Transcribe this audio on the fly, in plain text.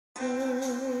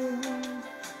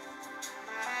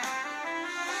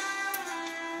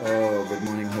Oh, good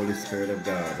morning, Holy Spirit of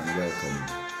God, and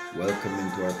welcome. Welcome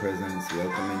into our presence,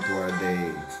 welcome into our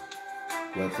day,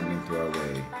 welcome into our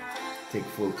way. Take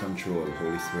full control,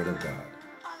 Holy Spirit of God.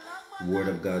 The Word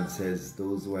of God says,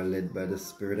 those who are led by the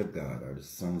Spirit of God are the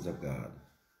sons of God.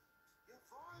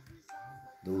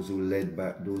 Those who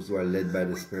are led by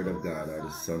the Spirit of God are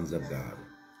the sons of God.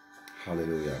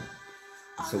 Hallelujah.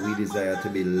 So we desire to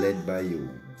be led by you,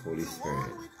 Holy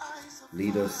Spirit.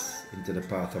 Lead us into the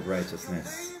path of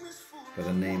righteousness for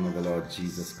the name of the Lord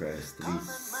Jesus Christ to be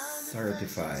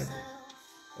certified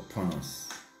upon us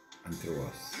and through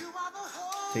us.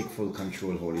 Take full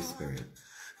control, Holy Spirit.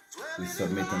 We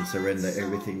submit and surrender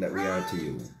everything that we are to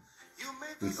you.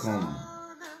 We come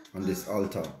on this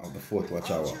altar of the fourth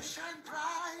watch hour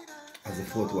as a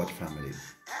fourth watch family.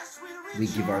 We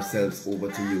give ourselves over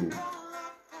to you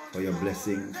for your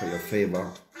blessing, for your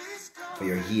favor, for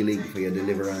your healing, for your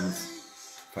deliverance,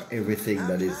 for everything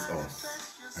that is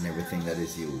us and everything that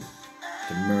is you,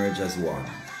 to merge as one,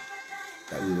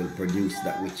 that we will produce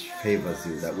that which favors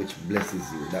you, that which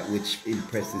blesses you, that which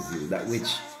impresses you, that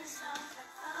which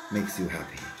makes you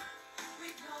happy.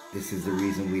 This is the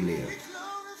reason we live.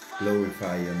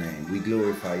 Glorify your name. We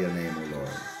glorify your name, O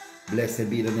Lord. Blessed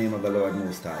be the name of the Lord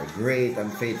Most High. Great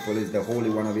and faithful is the Holy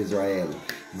One of Israel.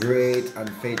 Great and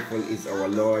faithful is our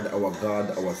Lord, our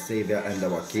God, our Savior, and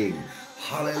our King.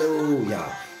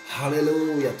 Hallelujah.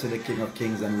 Hallelujah to the King of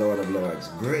Kings and Lord of Lords.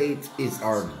 Great is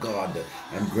our God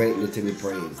and greatly to be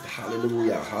praised.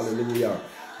 Hallelujah. Hallelujah.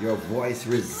 Your voice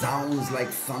resounds like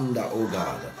thunder, O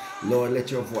God. Lord,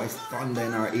 let your voice thunder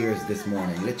in our ears this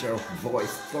morning. Let your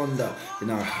voice thunder in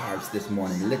our hearts this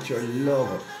morning. Let your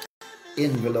love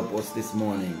envelop us this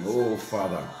morning, oh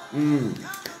Father.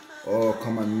 Oh,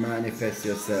 come and manifest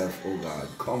yourself, oh God.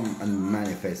 Come and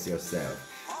manifest yourself.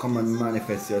 Come and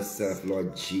manifest yourself,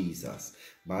 Lord Jesus.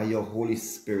 By your Holy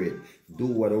Spirit, do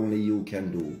what only you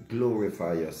can do.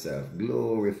 Glorify yourself.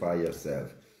 Glorify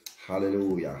yourself.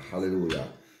 Hallelujah. Hallelujah.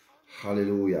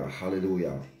 Hallelujah.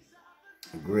 Hallelujah.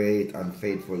 Great and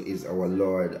faithful is our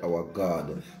Lord, our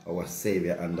God, our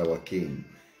Savior, and our King.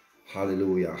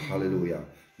 Hallelujah. Hallelujah.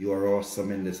 You are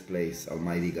awesome in this place,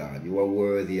 Almighty God. You are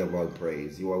worthy of all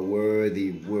praise. You are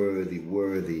worthy, worthy,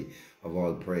 worthy of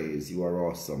all praise. You are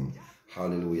awesome.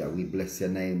 Hallelujah. We bless your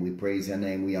name. We praise your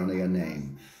name. We honor your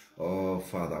name. Oh,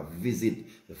 Father,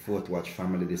 visit the Fourth Watch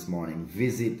family this morning.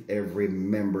 Visit every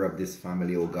member of this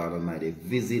family, oh God Almighty.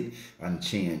 Visit and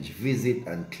change. Visit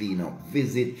and clean up.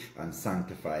 Visit and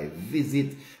sanctify.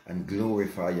 Visit and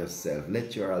glorify yourself.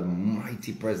 Let your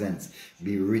almighty presence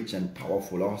be rich and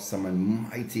powerful, awesome and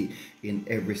mighty in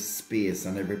every space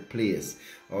and every place.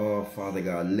 Oh, Father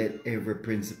God, let every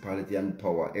principality and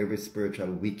power, every spiritual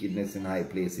wickedness in high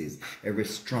places, every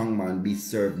strong man be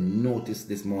served notice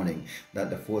this morning that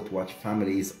the Fourth Watch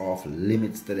family is off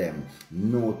limits to them.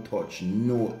 No touch,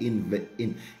 no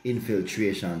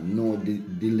infiltration, no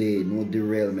delay, no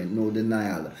derailment, no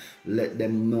denial. Let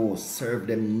them know, serve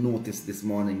them notice this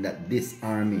morning that this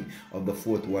army of the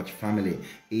Fourth Watch family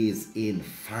is in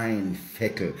fine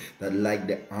fettle. That like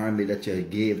the army that you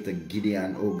gave to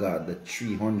Gideon, oh God, the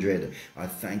 300. I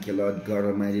thank you, Lord God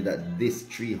Almighty, that this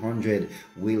 300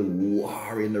 will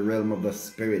war in the realm of the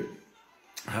Spirit.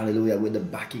 Hallelujah, with the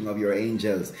backing of your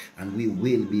angels, and we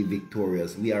will be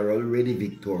victorious. We are already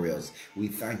victorious. We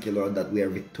thank you, Lord, that we are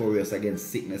victorious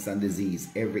against sickness and disease,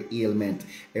 every ailment,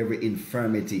 every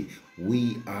infirmity.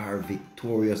 We are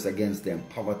victorious against them.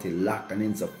 Poverty, lack, and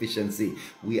insufficiency.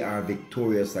 We are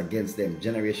victorious against them.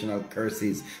 Generational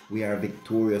curses. We are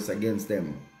victorious against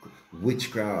them.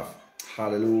 Witchcraft.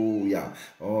 Hallelujah.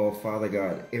 Oh, Father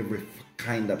God, every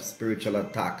kind of spiritual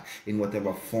attack in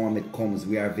whatever form it comes,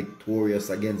 we are victorious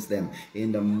against them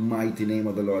in the mighty name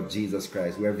of the Lord Jesus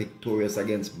Christ. We are victorious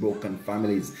against broken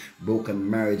families, broken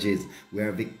marriages. We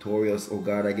are victorious, oh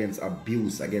God, against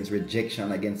abuse, against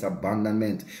rejection, against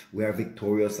abandonment. We are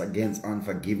victorious against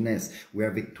unforgiveness. We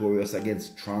are victorious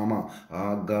against trauma,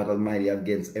 oh God Almighty,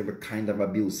 against every kind of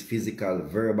abuse, physical,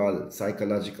 verbal,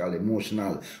 psychological,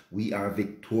 emotional. We are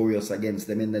victorious against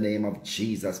them in the name of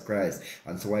Jesus Christ.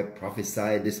 And so I prophesy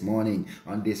this morning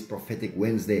on this prophetic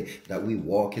Wednesday that we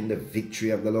walk in the victory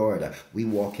of the Lord. We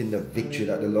walk in the victory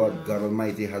that the Lord God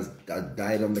Almighty has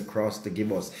died on the cross to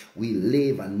give us. We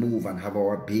live and move and have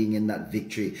our being in that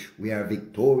victory. We are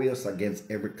victorious against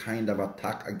every kind of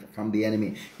attack from the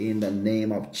enemy in the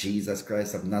name of Jesus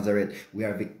Christ of Nazareth. We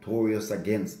are victorious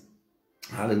against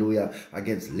Hallelujah.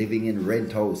 Against living in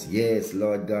rent house. Yes,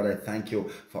 Lord God, I thank you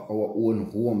for our own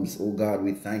homes. Oh God,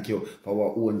 we thank you for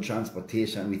our own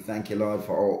transportation. We thank you, Lord,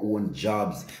 for our own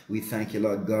jobs. We thank you,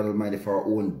 Lord God Almighty, for our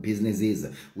own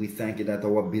businesses. We thank you that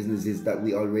our businesses that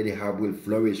we already have will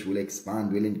flourish, will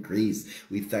expand, will increase.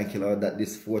 We thank you, Lord, that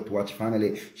this Fourth Watch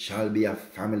family shall be a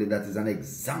family that is an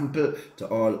example to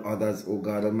all others, oh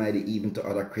God Almighty, even to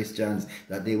other Christians,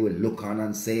 that they will look on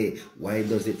and say, why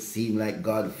does it seem like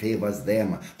God favors them?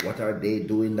 What are they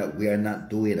doing that we are not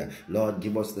doing? Lord,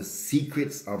 give us the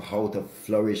secrets of how to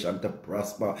flourish and to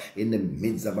prosper in the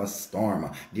midst of a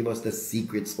storm. Give us the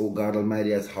secrets, oh God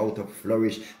Almighty, as how to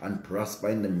flourish and prosper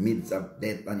in the midst of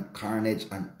death and carnage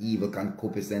and evil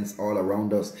concupiscence all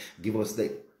around us. Give us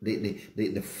the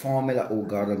formula, oh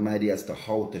God Almighty, as to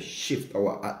how to shift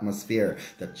our atmosphere,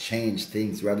 to change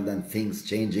things rather than things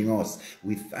changing us.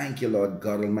 We thank you, Lord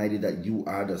God Almighty, that you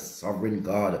are the sovereign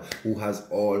God who has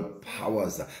all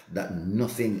powers, that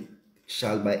nothing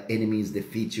shall by enemies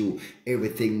defeat you.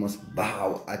 Everything must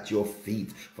bow at your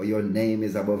feet, for your name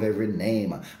is above every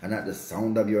name, and at the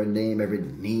sound of your name every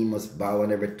knee must bow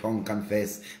and every tongue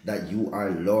confess that you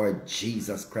are Lord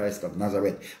Jesus Christ of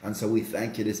Nazareth. And so we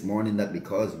thank you this morning that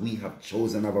because we have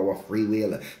chosen of our free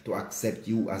will to accept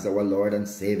you as our Lord and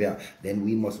Savior, then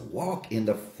we must walk in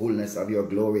the fullness of your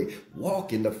glory,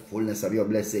 walk in the fullness of your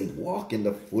blessing, walk in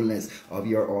the fullness of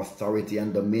your authority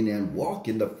and dominion, walk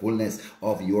in the fullness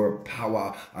of your power.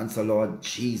 And so, Lord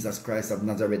Jesus Christ of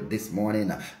Nazareth, this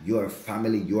morning, your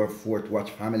family, your Fourth Watch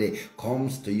family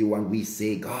comes to you, and we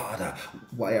say, God,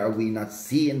 why are we not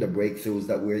seeing the breakthroughs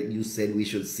that you said we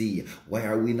should see? Why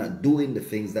are we not doing the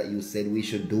things that you said we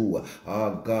should do?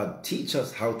 Oh God, teach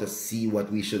us how to see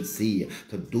what we should see,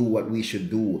 to do what we should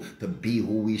do, to be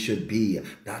who we should be,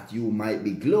 that you might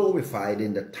be glorified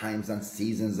in the times and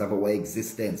seasons of our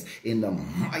existence, in the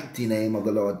mighty name of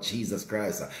the Lord Jesus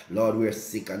Christ. Lord, we're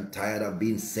sick and tired of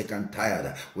being sick and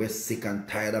tired. We're sick and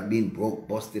tired of being broke,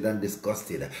 busted, and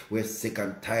disgusted. We're sick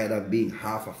and tired of being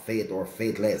half a faith or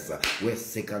faithless. We're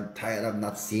sick and tired of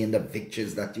not seeing the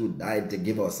victories that you died to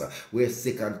give us. We're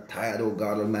sick and tired, oh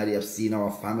God Almighty, of seeing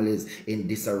our families in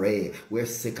disarray. We're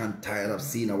sick and tired of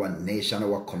seeing our nation,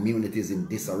 our communities in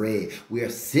disarray. We're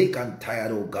sick and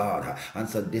tired, oh God. And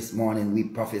so this morning we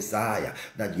prophesy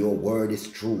that your word is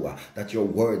true, that your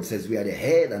word says we are the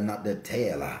head and not the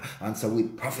tail. And so we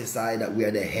prophesy that we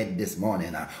are the head this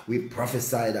morning. We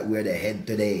prophesy that we are the head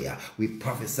today. We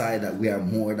prophesy that we are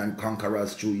more than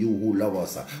conquerors through you who love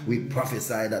us. We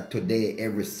prophesy that today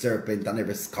every serpent and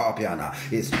every scorpion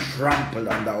is trampled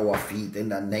under our feet in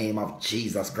the name of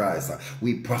Jesus Christ.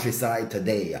 We prophesy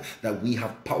today that we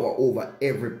have power over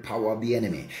every power of the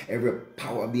enemy, every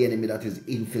power of the enemy that is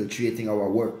infiltrating our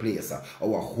workplace,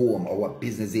 our home, our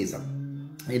businesses.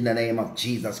 In the name of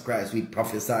Jesus Christ, we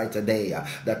prophesy today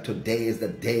that today is the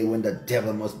day when the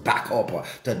devil must back up.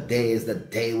 Today is the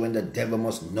day when the devil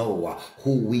must know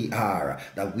who we are,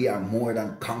 that we are more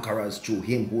than conquerors through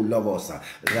him who loves us,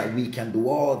 that we can do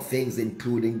all things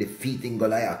including defeating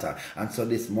Goliath. And so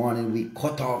this morning we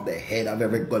cut off the head of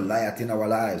every Goliath in our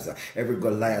lives, every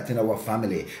Goliath in our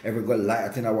family, every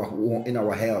Goliath in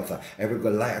our health, every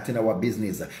Goliath in our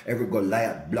business, every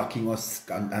Goliath blocking us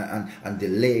and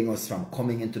delaying us from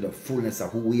coming into the fullness of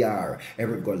who we are,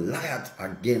 every Goliath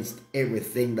against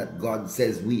everything that God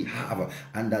says we have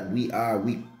and that we are.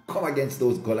 We come against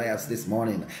those Goliaths this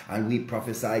morning, and we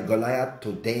prophesy, Goliath,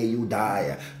 today you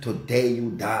die. Today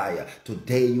you die.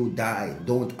 Today you die.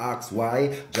 Don't ask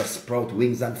why, just sprout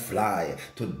wings and fly.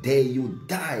 Today you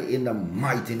die in the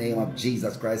mighty name of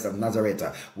Jesus Christ of Nazareth.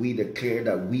 We declare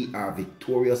that we are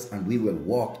victorious and we will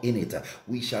walk in it.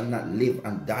 We shall not live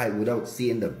and die without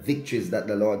seeing the victories that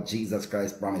the Lord Jesus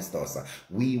Christ promised us.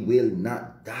 We will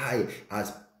not die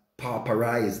as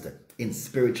pauperized in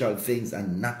spiritual things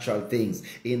and natural things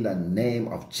in the name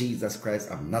of Jesus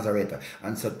Christ of Nazareth.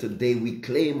 And so today we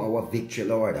claim our victory,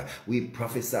 Lord. We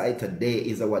prophesy today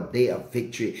is our day of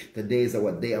victory. Today is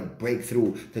our day of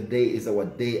breakthrough. Today is our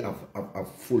day of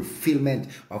fulfillment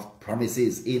of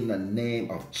promises in the name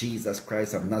of Jesus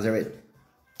Christ of Nazareth.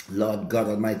 Lord God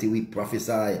Almighty, we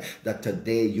prophesy that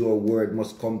today your word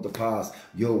must come to pass.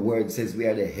 Your word says we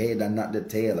are the head and not the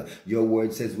tail. Your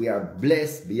word says we are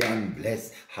blessed beyond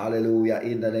blessed. Hallelujah.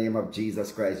 In the name of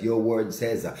Jesus Christ. Your word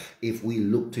says if we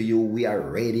look to you, we are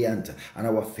radiant and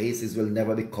our faces will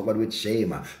never be covered with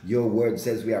shame. Your word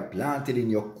says we are planted in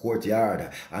your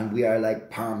courtyard and we are like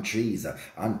palm trees,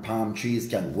 and palm trees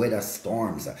can weather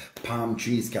storms. Palm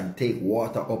trees can take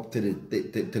water up to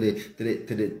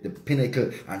the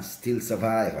pinnacle and still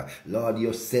survive. Lord,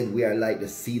 you said we are like the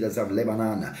cedars of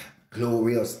Lebanon.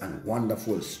 glorious and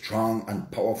wonderful, strong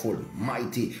and powerful,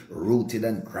 mighty, rooted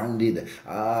and grounded,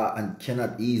 and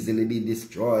cannot easily be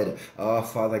destroyed.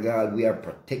 Father God, we are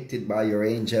protected by your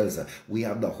angels. We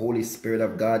have the Holy Spirit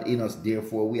of God in us.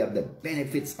 Therefore, we have the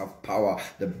benefits of power,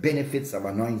 the benefits of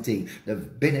anointing, the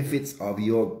benefits of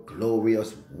your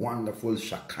glorious, wonderful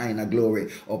Shekinah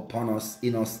glory upon us,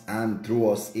 in us, and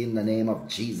through us, in the name of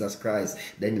Jesus Christ.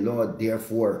 Then, Lord,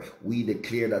 therefore, we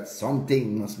declare that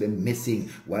something must be missing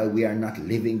while we are not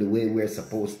living the way we're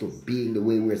supposed to, being the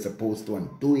way we're supposed to, and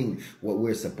doing what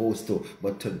we're supposed to.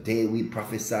 But today we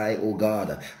prophesy, oh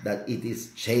God, that it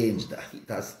is changed. It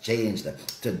has changed.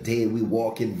 Today we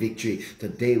walk in victory.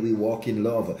 Today we walk in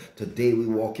love. Today we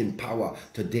walk in power.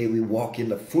 Today we walk in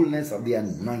the fullness of the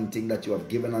anointing that you have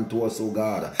given unto us, oh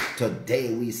God.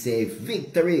 Today we say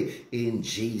victory in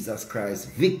Jesus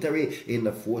Christ. Victory in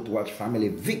the Fourth Watch family.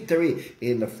 Victory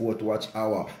in the Fourth Watch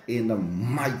hour. In the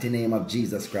mighty name of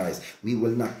Jesus Christ. We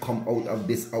will not come out of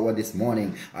this hour this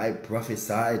morning. I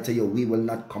prophesy to you, we will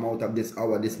not come out of this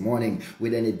hour this morning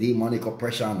with any demonic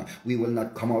oppression. We will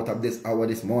not come out of this hour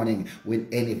this morning with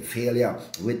any failure,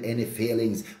 with any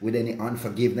failings, with any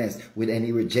unforgiveness, with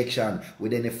any rejection,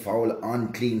 with any foul,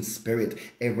 unclean spirit.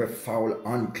 Every foul,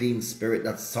 unclean spirit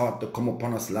that sought to come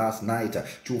upon us last night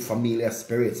through familiar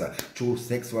spirits, through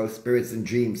sexual spirits and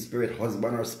dreams, spirit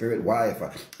husband or spirit wife,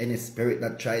 any spirit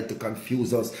that tried to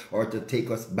confuse us or to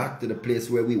take us back to the place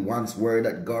where we once were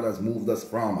that God has moved us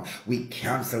from. We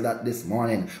cancel that this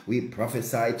morning. We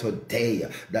prophesy today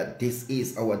that this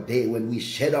is our day when we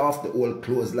shed off the old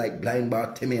clothes like blind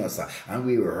Bartimaeus and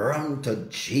we run to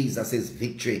Jesus'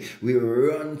 victory. We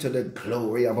run to the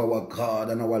glory of our God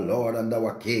and our Lord and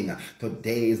our King.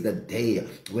 Today is the day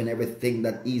when everything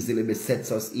that easily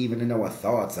besets us, even in our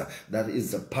thoughts, that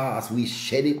is the past, we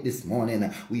shed it this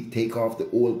morning. We take off the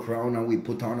old crown and we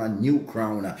put on a new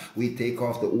crown. We take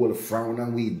off the old frown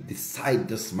and we decide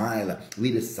to smile.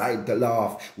 We decide to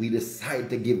laugh. We decide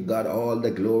to give God all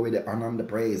the glory, the honor, and the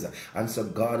praise. And so,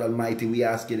 God Almighty, we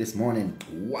ask you this morning,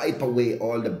 wipe away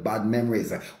all the bad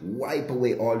memories. Wipe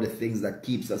away all the things that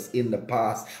keeps us in the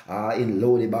past, in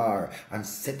Lodebar, and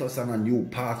set us on a new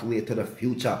pathway to the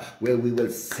future where we will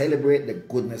celebrate the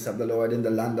goodness of the Lord in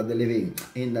the land of the living.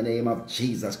 In the name of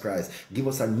Jesus Christ, give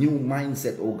us a new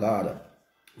mindset, oh God,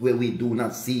 where we do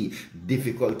not see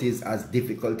difficulties as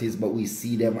difficulties, but we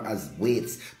see them as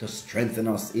weights to strengthen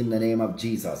us in the name of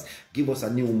Jesus. Give us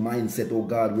a new mindset, oh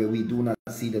God, where we do not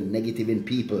see the negative in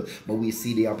people, but we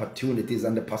see the opportunities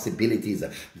and the possibilities.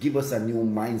 Give us a new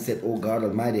mindset, oh God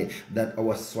Almighty, that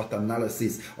our SWOT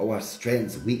analysis, our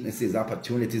strengths, weaknesses,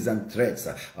 opportunities, and threats,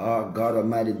 God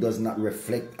Almighty, does not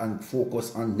reflect and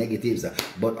focus on negatives,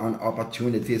 but on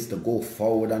opportunities to go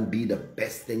forward and be the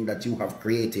best thing that you have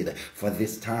created for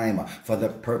this time, for the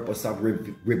purpose of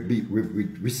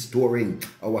restoring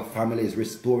our families,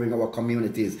 restoring our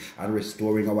communities, and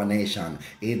restoring our nation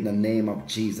in the name of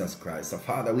Jesus Christ. So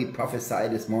Father, we prophesy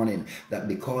this morning that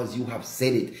because you have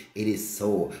said it, it is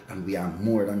so, and we are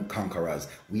more than conquerors.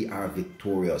 We are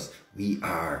victorious. We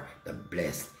are the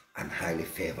blessed and highly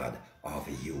favored of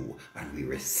you, and we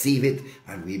receive it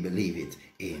and we believe it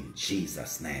in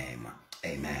Jesus' name.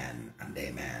 Amen and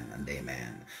amen and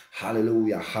amen.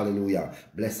 Hallelujah, hallelujah.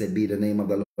 Blessed be the name of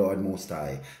the Lord Most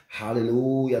High.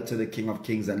 Hallelujah to the King of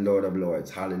Kings and Lord of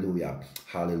Lords. Hallelujah,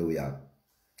 hallelujah.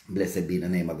 Blessed be the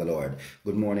name of the Lord.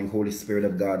 Good morning, Holy Spirit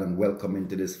of God, and welcome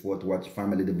into this Fourth Watch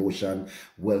family devotion.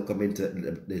 Welcome into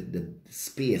the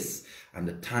space and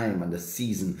the time and the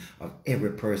season of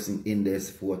every person in this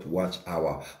Fourth Watch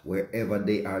hour, wherever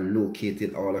they are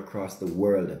located all across the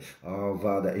world. Oh,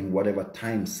 Father, in whatever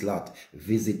time slot,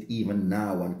 visit even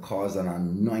now and cause an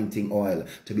anointing oil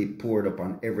to be poured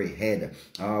upon every head,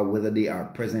 whether they are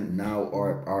present now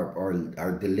or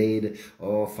are delayed.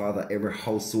 Oh, Father, every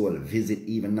household, visit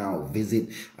even now. Visit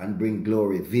and bring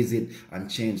glory. Visit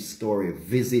and change story.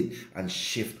 Visit and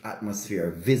shift atmosphere.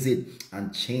 Visit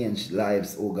and change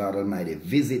lives, oh God Almighty.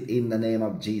 Visit in the name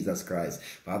of Jesus Christ.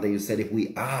 Father, you said if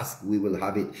we ask, we will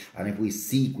have it. And if we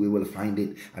seek, we will find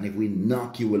it. And if we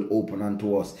knock, you will open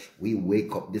unto us. We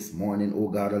wake up this morning, oh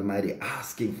God Almighty,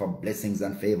 asking for blessings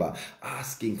and favor.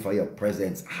 Asking for your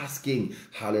presence. Asking,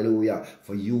 hallelujah,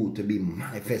 for you to be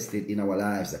manifested in our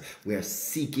lives. We are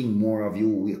seeking more of you.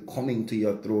 We are coming to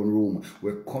your throne room.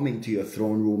 We're coming to your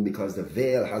throne room because the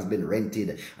veil has been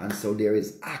rented, and so there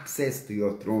is access to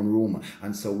your throne room.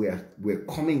 And so we're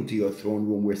coming to your throne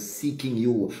room. We're seeking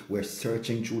you. We're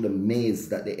searching through the maze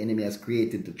that the enemy has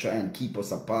created to try and keep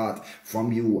us apart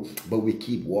from you. But we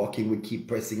keep walking, we keep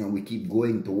pressing, and we keep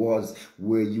going towards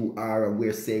where you are. And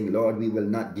we're saying, Lord, we will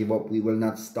not give up. We will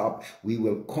not stop. We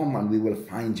will come and we will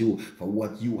find you. For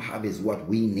what you have is what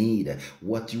we need.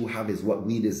 What you have is what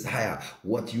we desire.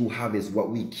 What you have is what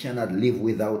we cannot live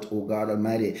without, oh God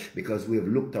Almighty, because we have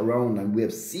looked around and we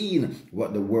have seen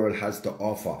what the world has to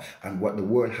offer. And what the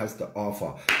world has to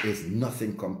offer is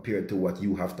nothing compared to what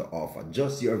you have to offer.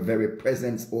 Just your very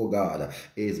presence, oh God,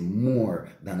 is more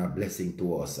than a blessing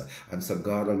to us. And so,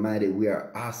 God Almighty, we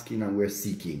are asking and we're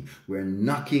seeking. We're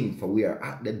knocking, for we are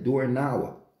at the door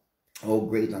now. Oh,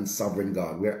 great and sovereign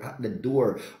God, we're at the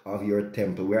door of your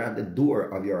temple. We're at the door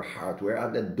of your heart. We're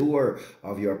at the door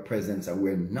of your presence, and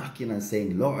we're knocking and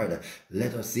saying, Lord,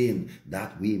 let us in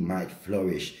that we might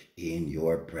flourish in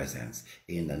your presence,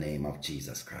 in the name of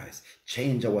Jesus Christ.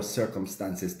 Change our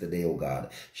circumstances today, oh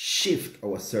God. Shift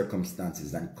our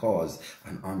circumstances and cause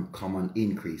an uncommon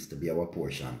increase to be our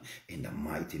portion, in the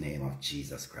mighty name of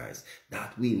Jesus Christ,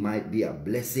 that we might be a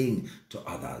blessing to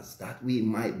others, that we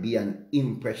might be an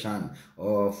impression,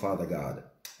 oh Father God,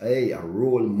 a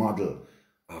role model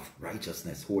of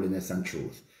righteousness, holiness, and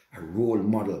truth, a role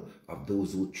model of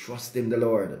those who trust in the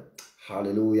Lord.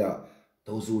 Hallelujah.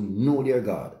 Those who know their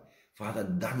God. Father,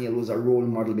 Daniel was a role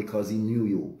model because he knew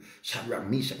you. Shadrach,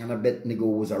 Meshach, and Abednego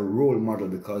was a role model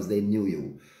because they knew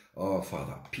you. Oh,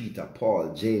 Father, Peter,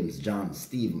 Paul, James, John,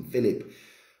 Stephen, Philip,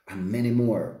 and many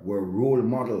more were role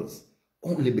models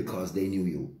only because they knew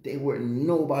you. They were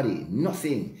nobody,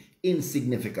 nothing,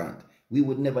 insignificant. We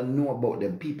would never know about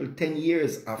them. People 10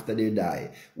 years after they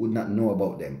die would not know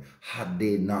about them had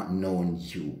they not known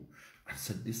you. And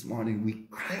so this morning we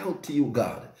cry out to you,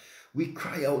 God. We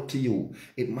cry out to you.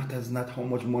 It matters not how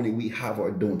much money we have or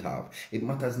don't have. It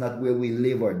matters not where we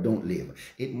live or don't live.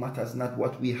 It matters not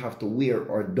what we have to wear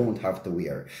or don't have to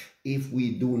wear. If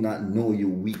we do not know you,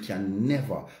 we can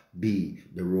never be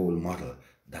the role model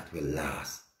that will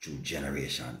last through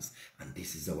generations. And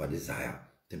this is our desire,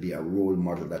 to be a role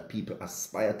model that people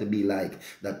aspire to be like,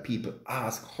 that people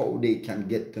ask how they can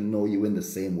get to know you in the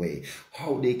same way,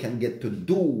 how they can get to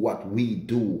do what we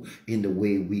do in the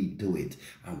way we do it.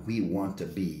 And we want to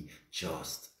be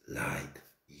just like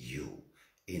you,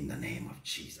 in the name of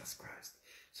Jesus Christ.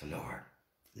 So Lord,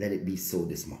 let it be so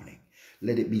this morning.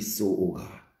 Let it be so, oh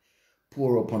God.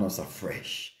 Pour upon us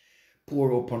afresh.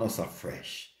 Pour upon us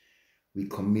afresh. We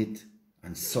commit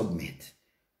and submit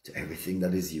to everything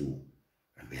that is you.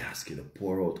 And we ask you to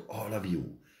pour out all of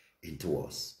you into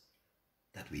us,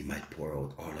 that we might pour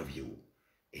out all of you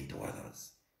into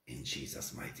others. In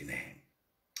Jesus' mighty name.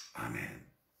 Amen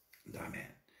and amen.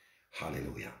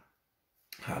 Hallelujah.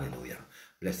 Hallelujah.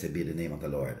 Blessed be the name of the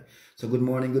Lord. So good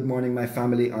morning, my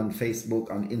family on Facebook,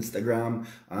 on Instagram,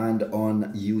 and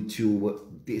on YouTube.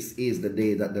 This is the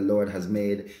day that the Lord has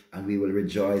made, and we will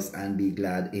rejoice and be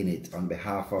glad in it. On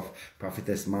behalf of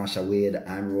Prophetess Marsha Wade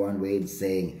and Rowan Wade,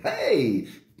 saying, hey,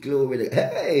 glory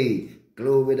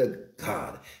to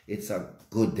God. It's a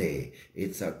good day.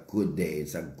 It's a good day.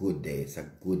 It's a good day. It's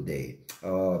a good day.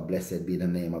 Oh, blessed be the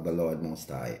name of the Lord Most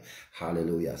High.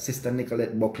 Hallelujah. Sister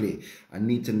Nicolette Buckley, I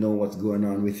need to know what's going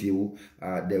on with you.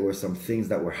 There were some things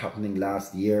that were happening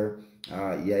last year.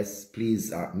 Yes,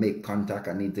 please make contact.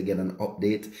 I need to get an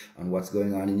update on what's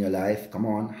going on in your life. Come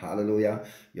on. Hallelujah.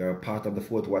 You're a part of the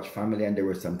Fourth Watch family, and there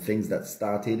were some things that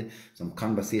started, some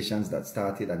conversations that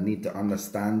started. I need to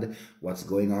understand what's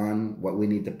going on, what we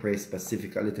need to pray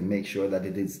specifically to make sure that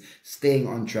it is staying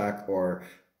on track, or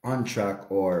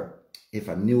if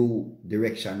a new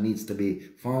direction needs to be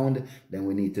found, then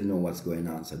we need to know what's going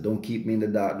on. So don't keep me in the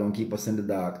dark. Don't keep us in the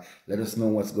dark. Let us know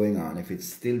what's going on. If it's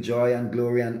still joy and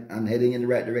glory and heading in the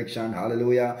right direction,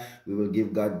 hallelujah, we will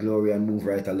give God glory and move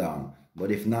right along.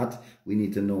 But if not, we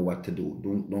need to know what to do.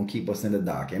 Don't keep us in the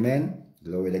dark. Amen.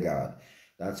 Glory to God.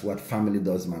 That's what family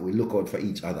does, man. We look out for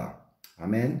each other.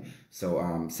 Amen.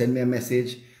 So send me a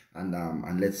message,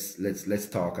 and let's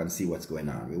talk and see what's going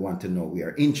on. We want to know. We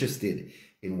are interested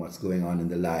in what's going on in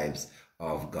the lives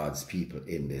of God's people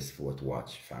in this Fourth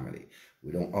Watch family.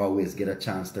 We don't always get a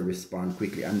chance to respond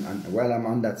quickly. And while I'm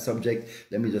on that subject,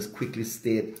 let me just quickly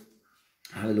state,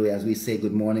 hallelujah, as we say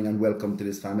good morning and welcome to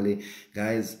this family.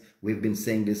 Guys, we've been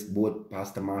saying this, both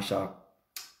Pastor Marsha,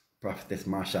 Prophetess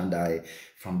Marsha, and I,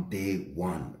 from day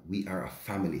one. We are a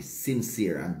family,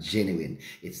 sincere and genuine.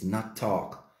 It's not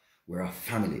talk. We're a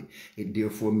family. It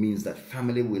therefore means that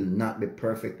family will not be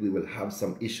perfect. We will have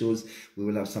some issues. We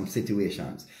will have some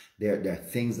situations. There are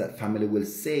things that family will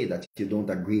say that you don't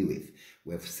agree with.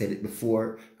 We've said it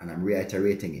before, and I'm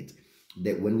reiterating it.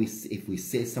 That if we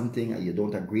say something and you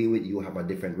don't agree with, you have a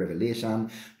different revelation,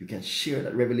 you can share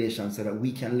that revelation so that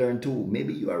we can learn too.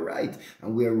 Maybe you are right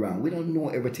and we're wrong. We don't know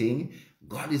everything.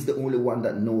 God is the only one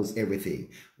that knows everything.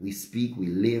 We speak, we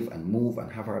live and move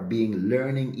and have our being,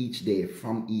 learning each day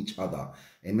from each other.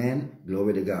 Amen.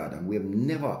 Glory to God. And we have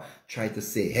never tried to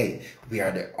say, hey, we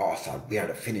are the author, we are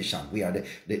the finisher, we are the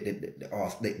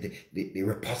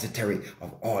repository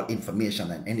of all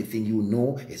information, and anything you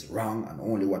know is wrong, and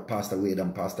only what Pastor Wade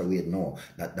and Pastor Wade know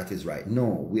that is right.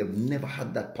 No, we have never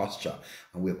had that posture,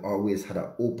 and we've always had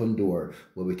an open door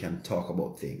where we can talk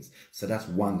about things. So that's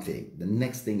one thing. The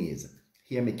next thing is,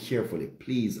 hear me carefully,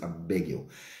 please, I beg you.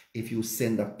 If you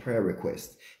send a prayer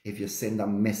request, if you send a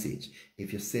message,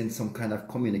 if you send some kind of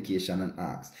communication and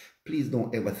ask, please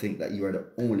don't ever think that you are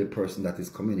the only person that is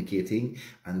communicating,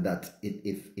 and that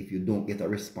if you don't get a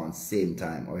response same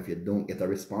time, or if you don't get a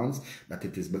response, that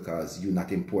it is because you're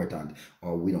not important,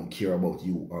 or we don't care about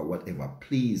you, or whatever.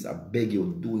 Please, I beg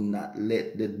you, do not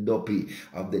let the dopey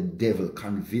of the devil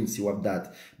convince you of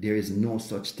that. There is no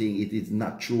such thing. It is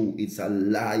not true. It's a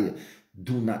lie.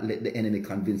 Do not let the enemy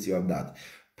convince you of that.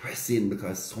 Press in,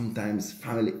 because sometimes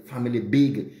family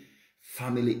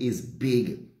is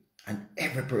big, and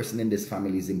every person in this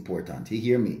family is important. You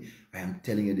hear me? I am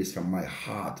telling you this from my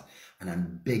heart, and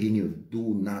I'm begging you,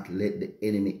 do not let the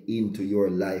enemy into your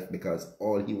life, because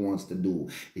all he wants to do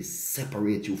is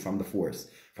separate you from the force,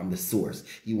 from the source.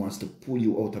 He wants to pull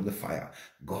you out of the fire.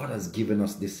 God has given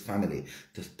us this family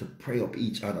to pray up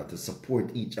each other, to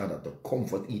support each other, to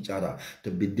comfort each other,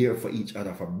 to be there for each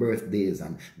other for birthdays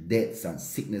and deaths and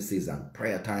sicknesses and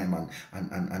prayer time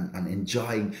and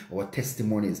enjoying our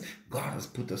testimonies. God has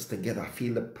put us together. I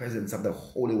feel the presence of the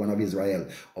Holy One of Israel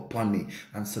upon me.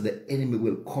 And so the enemy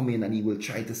will come in and he will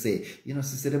try to say, you know,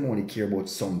 see them only care about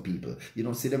some people. You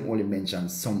don't see them only mention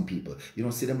some people. You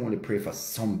don't see them only pray for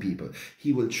some people.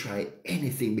 He will try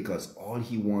anything, because all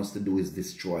he wants to do is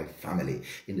destroy family.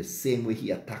 In the same way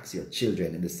he attacks your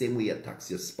children, in the same way he attacks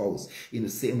your spouse, in the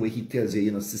same way he tells you,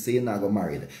 you know, sister, you're not gonna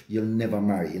marry, you'll never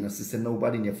marry. You know, sister,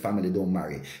 nobody in your family don't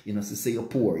marry. You know, sister, you're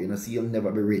poor. You know, see, you'll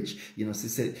never be rich. You know,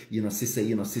 sister,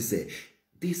 sister.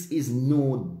 This is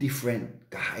no different,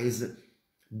 guys.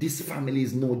 This family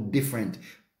is no different.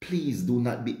 Please do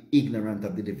not be ignorant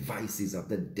of the devices of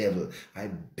the devil. I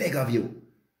beg of you.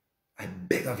 I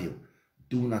beg of you.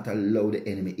 Do not allow the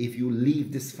enemy. If you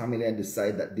leave this family and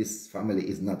decide that this family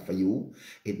is not for you,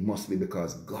 it must be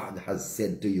because God has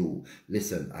said to you,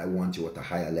 listen, I want you at a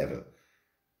higher level.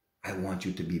 I want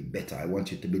you to be better. I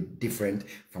want you to be different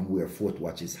from where Fourth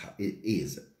Watch is.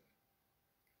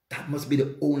 That must be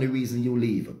the only reason you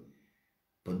leave.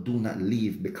 But do not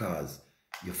leave because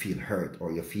you feel hurt,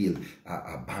 or you feel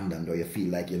abandoned, or you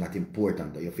feel like you're not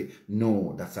important, or you feel...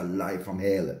 No, that's a lie from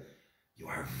hell. You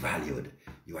are valued.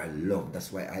 You are loved.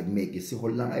 That's why I make... You see how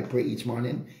long I pray each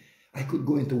morning? I could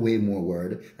go into way more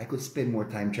word. I could spend more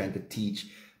time trying to teach,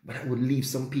 but I would leave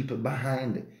some people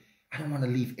behind. I don't want to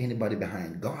leave anybody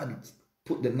behind. God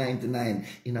put the 99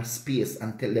 in a space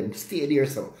and tell them, stay there,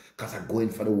 so, because I'm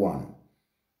going for the one.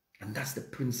 And that's the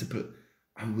principle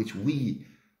on which we,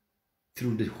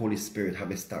 through the Holy Spirit,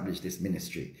 have established this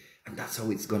ministry. And that's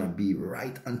how it's going to be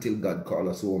right until God calls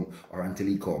us home, or until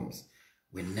he comes.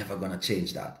 We're never going to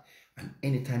change that. And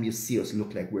anytime you see us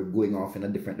look like we're going off in a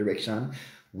different direction,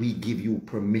 we give you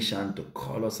permission to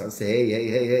call us and say,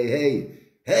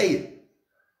 hey,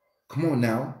 come on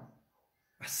now.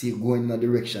 I see you going in a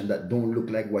direction that don't look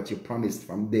like what you promised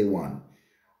from day one.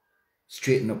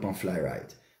 Straighten up and fly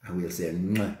right. And we'll say,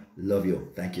 love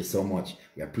you. Thank you so much.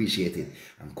 We appreciate it.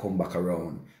 And come back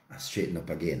around and straighten up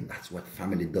again. That's what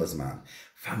family does, man.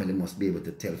 Family must be able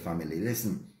to tell family,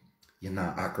 listen, you're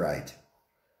not act right.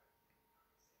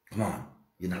 Come on,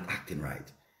 you're not acting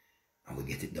right. And we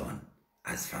get it done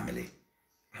as family.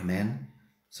 Amen.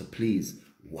 So please,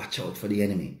 watch out for the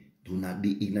enemy. Do not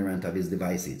be ignorant of his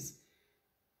devices.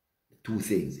 Two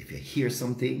things. If you hear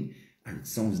something and it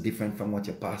sounds different from what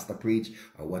your pastor preach,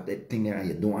 or what that thing there and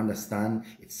you don't understand,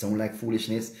 it sounds like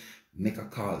foolishness, make a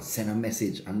call, send a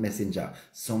message on Messenger,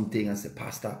 something, and say,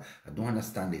 Pastor, I don't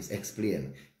understand this,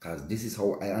 explain, because this is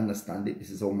how I understand it, this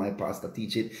is how my pastor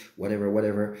teach it, whatever.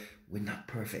 We're not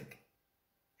perfect.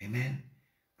 Amen.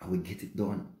 And we get it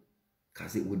done,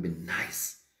 because it would be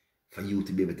nice for you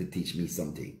to be able to teach me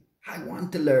something. I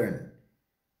want to learn.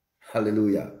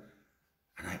 Hallelujah.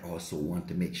 And I also want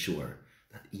to make sure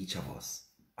that each of us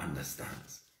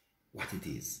understands what it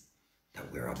is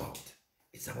that we're about.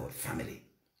 It's about family.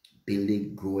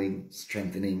 Building, growing,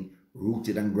 strengthening,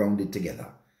 rooted and grounded together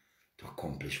to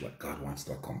accomplish what God wants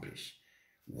to accomplish.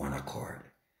 One accord,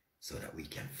 so that we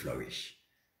can flourish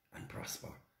and prosper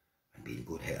and be in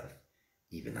good health,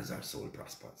 even as our soul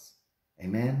prospers.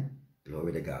 Amen.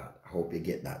 Glory to God. I hope you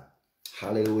get that.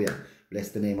 Hallelujah. Bless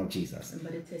the name of Jesus.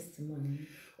 Somebody testimony.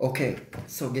 Okay,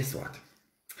 so guess what?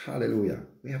 Hallelujah.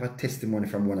 We have a testimony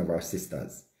from one of our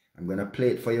sisters. I'm going to play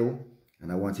it for you,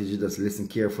 and I want you to just listen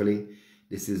carefully.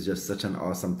 This is just such an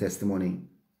awesome testimony.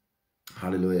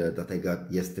 Hallelujah, that I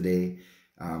got yesterday.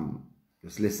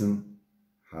 Just listen.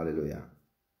 Hallelujah.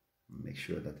 Make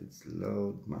sure that it's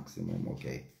loud maximum.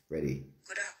 Okay, ready.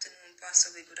 Good afternoon,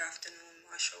 Pastor. Good afternoon,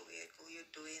 Marsha. How you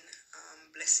doing?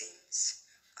 Blessings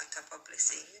on top of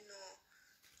blessing. You know,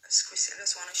 as Christians, I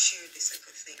just want to share this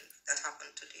little thing that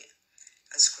happened today.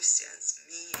 As Christians,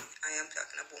 I am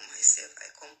talking about myself.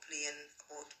 I complain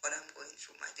about what I'm going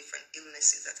through, my different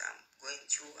illnesses that I'm going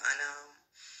through, and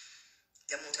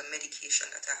the amount of medication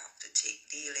that I have to take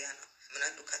daily. And when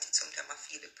I look at it, sometimes I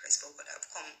feel depressed. But what I've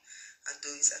come and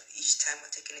do is that each time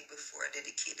I'm taking it before, I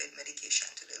dedicated medication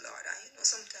to the Lord. And you know,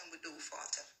 sometimes we do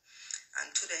falter. And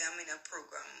today I'm in a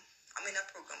program. I'm in a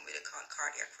program with a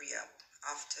cardiac rehab.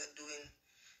 After doing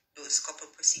those couple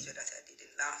procedures that I did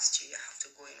in last year, I have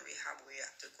to go in rehab where you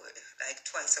have to go like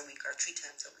twice a week or 3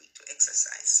 times a week to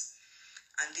exercise.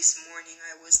 And this morning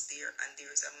I was there, and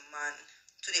there's a man.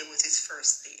 Today was his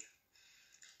first day.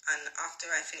 And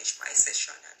after I finished my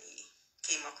session, and he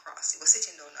came across, he was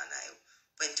sitting down, and I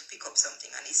went to pick up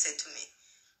something, and he said to me,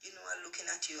 you know, I'm looking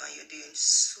at you and you're doing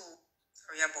so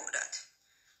sorry about that.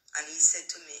 And he said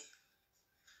to me,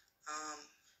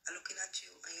 I'm looking at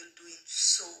you and you're doing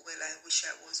so well. I wish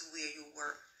I was where you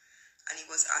were. And he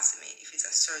was asking me if it's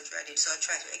a surgery I did. So I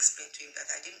tried to explain to him that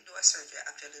I didn't do a surgery.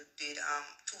 I actually did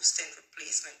 2 stent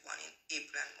replacement, one in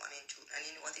April and one in June. And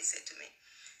you know what he said to me?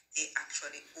 They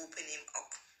actually opened him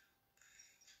up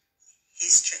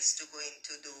his chest to go in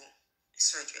to do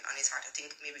surgery on his heart. I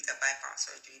think maybe it's a bypass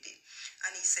surgery he did.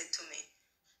 And he said to me,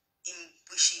 he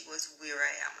wish he was where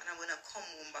I am. And I'm going to come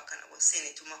home back, and I was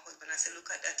saying it to my husband. I said, look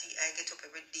at that. I get up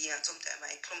every day, and sometimes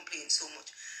I complain so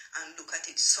much. And look at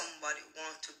it. Somebody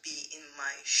wants to be in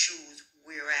my shoes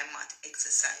where I'm at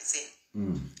exercising.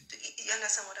 You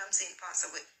understand what I'm saying,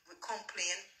 Pastor? We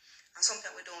complain, and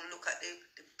sometimes we don't look at the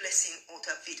blessing out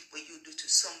of it what you do to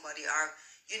somebody. Or,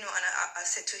 you know, and I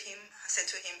said to him,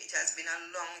 it has been a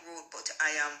long road, but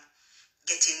I am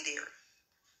getting there.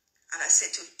 And I said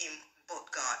to him, but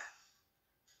God.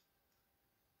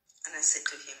 And I said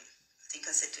to him,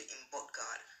 but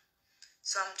God.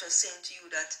 So I'm just saying to you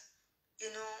that,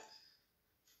 you know,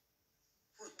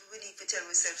 we need to tell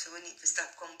ourselves, we need to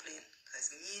stop complaining.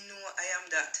 Because me know I am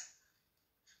that.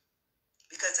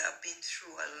 Because I've been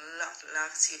through a lot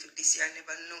last year to this year. I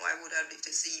never knew I would have lived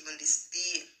to see even this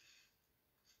day.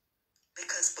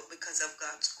 Because of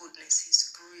God's goodness, His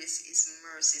grace, His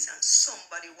mercies, and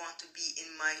somebody want to be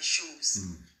in my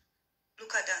shoes.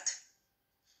 Look at that.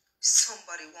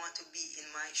 Somebody want to be in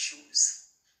my shoes.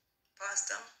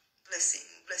 Pastor, blessing,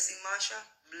 Marsha,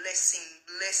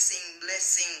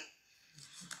 blessing.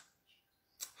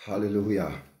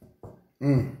 Hallelujah.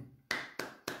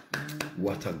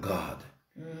 What a God.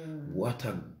 What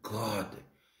a God.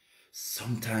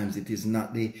 Sometimes it is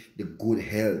not the good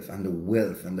health and the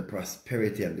wealth and the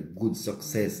prosperity and the good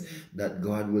success that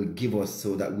God will give us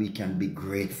so that we can be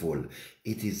grateful.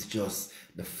 It is just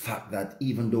the fact that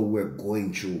even though we're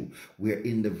going through, we're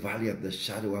in the valley of the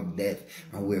shadow of death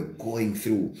and we're going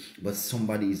through, but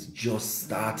somebody is just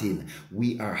starting.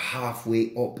 We are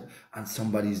halfway up and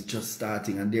somebody is just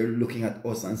starting, and they're looking at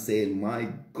us and saying, my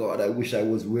God, I wish I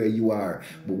was where you are.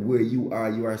 But where you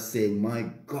are saying, my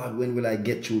God, when will I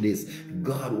get through this?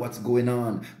 God, what's going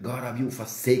on? God, have you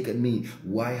forsaken me?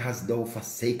 Why hast thou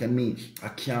forsaken me? I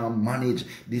can't manage.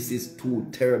 This is too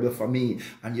terrible for me.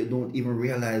 And you don't even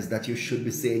realize that you should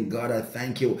be saying, God, I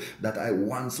thank you that I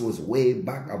once was way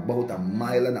back about 1.5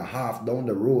 miles down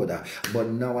the road, but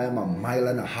now I'm 1.5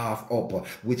 miles up,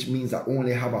 which means I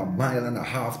only have 1.5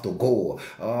 miles to go.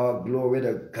 Oh, glory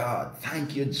to God.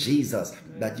 Thank you, Jesus,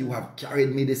 that you have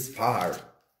carried me this far.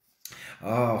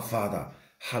 Oh, Father,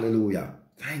 hallelujah.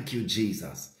 Thank you,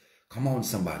 Jesus. Come on,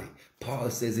 somebody. Paul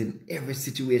says in every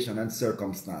situation and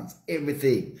circumstance,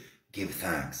 everything, give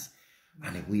thanks.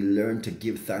 And if we learn to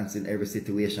give thanks in every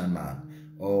situation,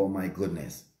 man, oh my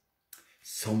goodness,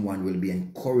 someone will be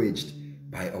encouraged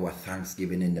by our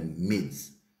thanksgiving in the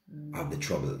midst of the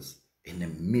troubles, in the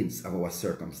midst of our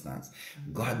circumstance.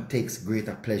 God takes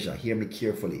greater pleasure. Hear me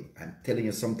carefully. I'm telling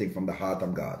you something from the heart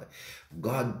of God.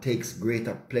 God takes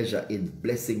greater pleasure in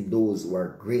blessing those who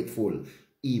are grateful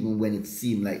even when it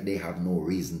seems like they have no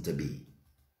reason to be.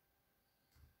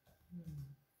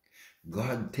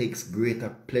 God takes greater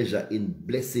pleasure in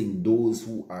blessing those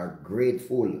who are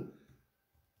grateful,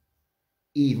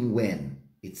 even when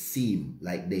it seems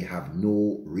like they have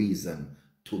no reason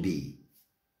to be.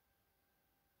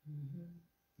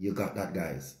 You got that,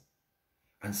 guys?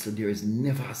 And so there is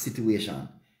never a situation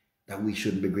that we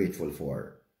shouldn't be grateful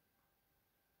for.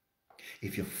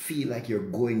 If you feel like you're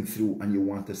going through and you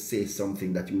want to say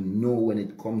something that you know when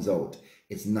it comes out,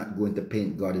 it's not going to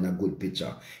paint God in a good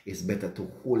picture, it's better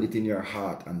to hold it in your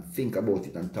heart and think about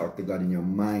it and talk to God in your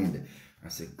mind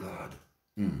and say, God,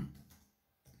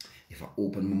 if I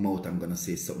open my mouth, I'm going to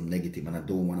say something negative and I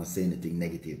don't want to say anything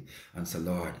negative. And so,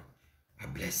 Lord, I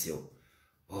bless you.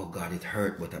 Oh God, it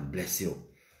hurt, but I bless you.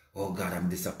 Oh God, I'm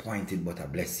disappointed, but I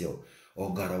bless you. Oh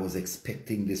God, I was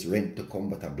expecting this rent to come,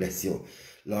 but I bless you.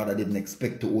 Lord, I didn't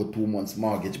expect to owe 2 months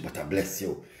mortgage, but I bless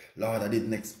you. Lord, I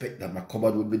didn't expect that my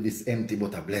cupboard would be this empty,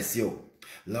 but I bless you.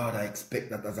 Lord, I expect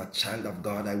that as a child of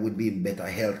God, I would be in better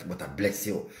health, but I bless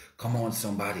you. Come on,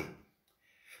 somebody.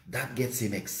 That gets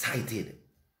him excited.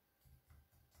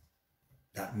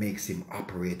 That makes him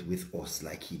operate with us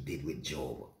like he did with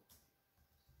Job.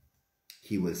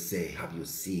 He will say, have you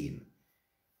seen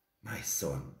my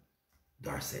son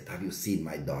Dorset? Have you seen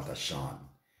my daughter Sean?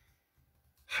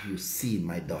 Have you seen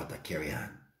my daughter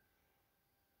Carrie-Ann?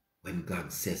 When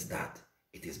God says that,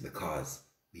 it is because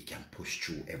we can push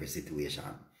through every situation.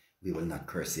 We will not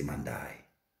curse him and die.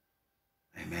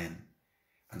 Amen.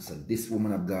 And so this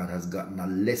woman of God has gotten a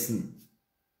lesson.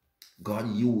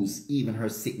 God used even her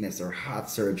sickness, her heart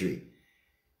surgery,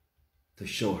 to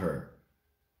show her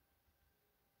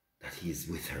that he is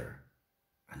with her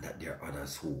and that there are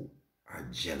others who are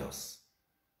jealous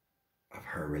of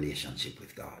her relationship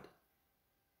with God.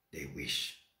 They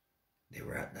wish they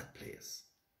were at that place.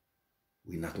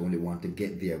 We not only want to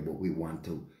get there, but we want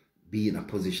to be in a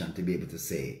position to be able to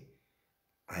say,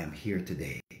 I am here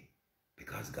today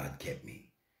because God kept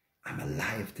me. I'm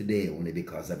alive today only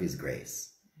because of his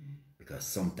grace. Because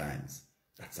sometimes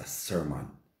that's a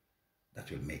sermon that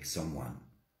will make someone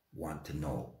want to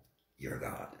know your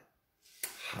God.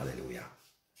 Hallelujah.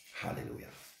 Hallelujah.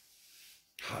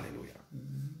 Hallelujah.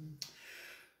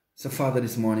 So Father,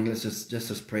 this morning, let's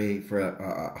just pray for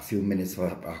a few minutes for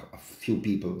a few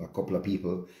people, a couple of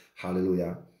people.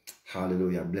 Hallelujah.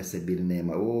 Hallelujah. Blessed be the name.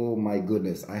 Oh my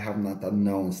goodness. I have not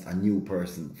announced a new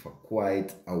person for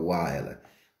quite a while.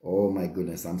 Oh my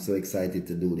goodness. I'm so excited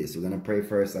to do this. We're going to pray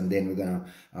first and then we're going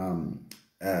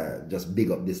to just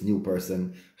big up this new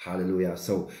person. Hallelujah.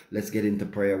 So let's get into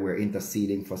prayer. We're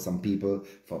interceding for some people,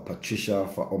 for Patricia,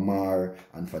 for Omar,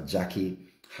 and for Jackie.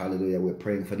 Hallelujah. We're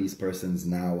praying for these persons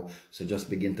now. So just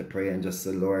begin to pray and just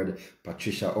say, Lord,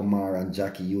 Patricia, Omar, and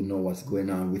Jackie, you know what's going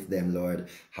on with them, Lord.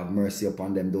 Have mercy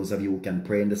upon them. Those of you who can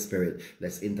pray in the Spirit,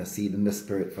 let's intercede in the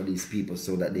Spirit for these people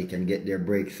so that they can get their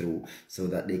breakthrough, so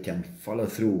that they can follow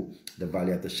through the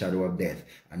valley of the shadow of death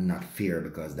and not fear,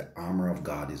 because the armor of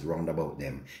God is round about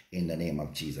them in the name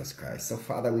of Jesus Christ. So,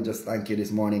 Father, we just thank you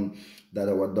this morning that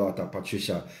our daughter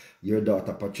Patricia, your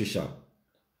daughter Patricia,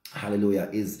 hallelujah,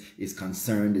 is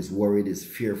concerned, is worried, is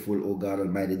fearful, oh God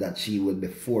Almighty, that she will be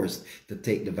forced to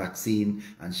take the vaccine,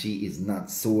 and she is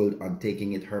not sold on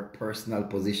taking it. Her personal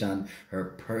position,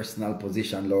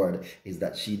 Lord, is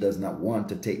that she does not want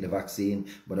to take the vaccine,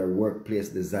 but her workplace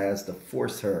desires to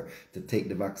force her to take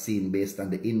the vaccine based on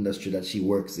the industry that she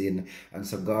works in. And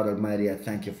so, God Almighty, I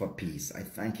thank you for peace. I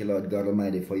thank you, Lord God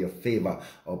Almighty, for your favor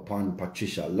upon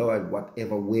Patricia. Lord,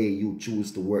 whatever way you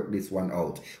choose to work this one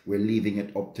out, we're leaving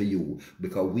it up to you,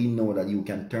 because we know that you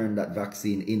can turn that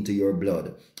vaccine into your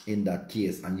blood in that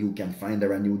case, and you can find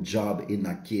her a new job in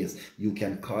that case. You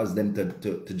can cause them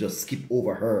to just skip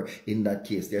over her in that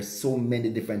case. There's so many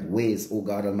different ways, oh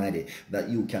God Almighty, that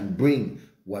you can bring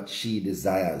what she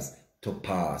desires to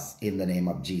pass in the name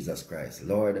of Jesus Christ.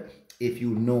 Lord, if you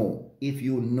know,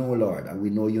 Lord, and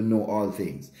we know you know all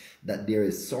things, that there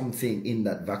is something in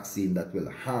that vaccine that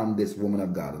will harm this woman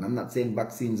of God. And I'm not saying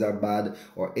vaccines are bad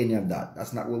or any of that.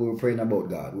 That's not what we're praying about,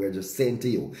 God. We're just saying to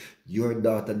you, your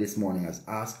daughter this morning has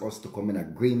asked us to come in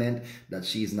agreement that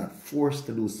she is not forced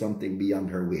to do something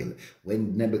beyond her will.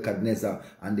 When Nebuchadnezzar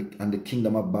and the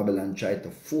kingdom of Babylon tried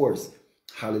to force,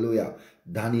 hallelujah,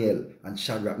 Daniel and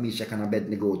Shadrach, Meshach, and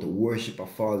Abednego to worship a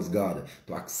false god,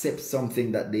 to accept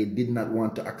something that they did not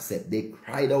want to accept, they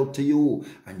cried out to you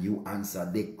and you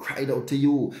answered. They cried out to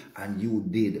you and you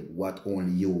did what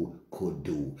only you could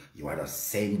do. You are the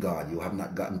same God. You have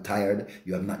not gotten tired.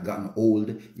 You have not gotten old.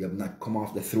 You have not come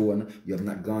off the throne. You have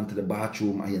not gone to the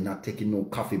bathroom, and you're not taking no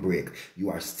coffee break. You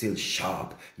are still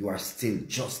sharp. You are still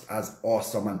just as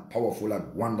awesome and powerful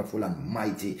and wonderful and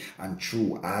mighty and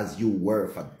true as you were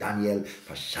for Daniel,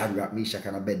 for Shadrach, Meshach,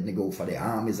 and Abednego, for the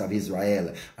armies of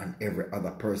Israel, and every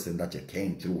other person that you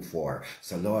came through for.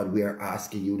 So Lord, we are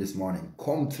asking you this morning,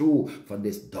 come through for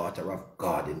this daughter of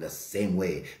God in the same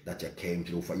way that you came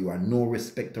through for. You are no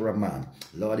respecter of man.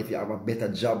 Lord, if you have a better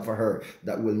job for her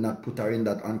that will not put her in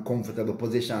that uncomfortable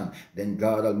position, then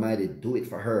God Almighty, do it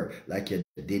for her like you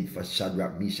did for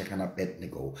Shadrach, Meshach, and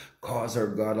Abednego. Cause her,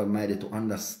 God Almighty, to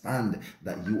understand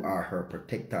that you are her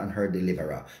protector and her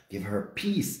deliverer. Give her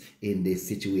peace in this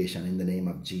situation in the name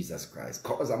of Jesus Christ.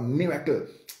 Cause a miracle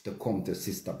to come to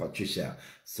Sister Patricia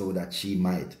so that she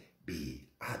might be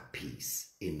at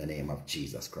peace in the name of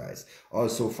Jesus Christ.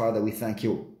 Also, Father, we thank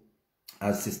you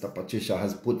as Sister Patricia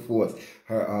has put forth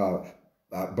her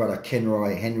Brother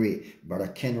Kenroy Henry,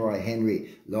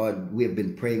 Lord, we have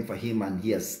been praying for him, and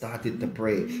he has started to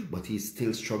pray, but he's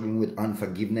still struggling with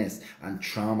unforgiveness and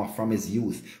trauma from his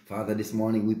youth. Father, this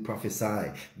morning we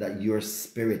prophesy that your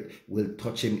spirit will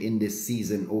touch him in this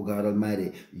season, oh God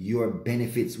Almighty. Your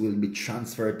benefits will be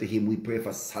transferred to him. We pray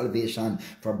for salvation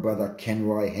for Brother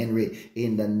Kenroy Henry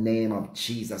in the name of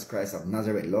Jesus Christ of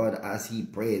Nazareth. Lord, as he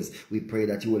prays, we pray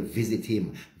that you will visit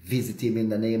him. Visit him in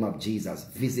the name of Jesus.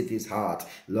 Visit his heart,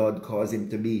 Lord. Cause him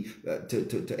to be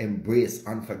to embrace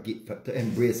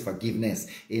forgiveness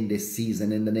in this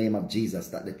season in the name of Jesus.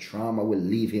 That the trauma will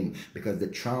leave him, because the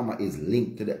trauma is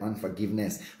linked to the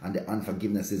unforgiveness, and the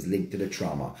unforgiveness is linked to the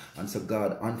trauma. And so,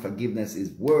 God, unforgiveness is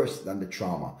worse than the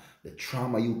trauma. The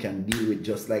trauma you can deal with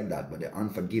just like that, but the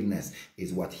unforgiveness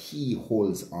is what he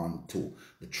holds on to.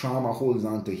 The trauma holds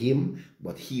on to him,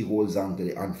 but he holds on to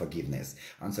the unforgiveness.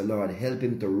 And so, Lord, help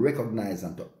him to recognize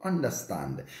and to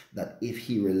understand that if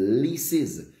he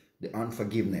releases the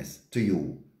unforgiveness to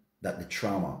you, that the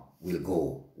trauma will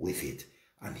go with it,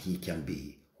 and he can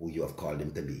be who you have called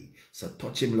him to be. So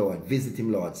touch him, Lord. Visit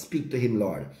him, Lord. Speak to him,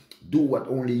 Lord. Do what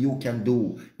only you can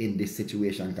do in this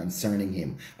situation concerning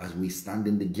him, as we stand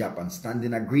in the gap and stand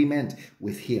in agreement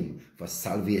with him for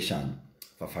salvation,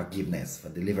 for forgiveness, for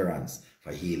deliverance,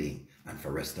 for healing, and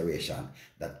for restoration.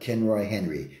 That Kenroy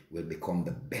Henry will become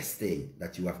the best thing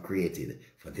that you have created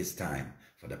for this time,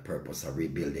 for the purpose of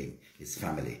rebuilding his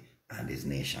family and his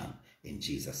nation. In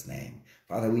Jesus' name.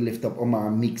 Father, we lift up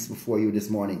Omar Meeks before you this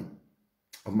morning.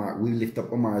 We lift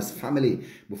up Omar's family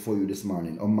before you this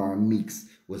morning. Omar Meeks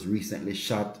was recently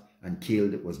shot and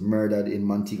killed, was murdered in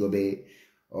Montego Bay.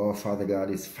 Oh, Father God,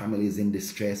 his family is in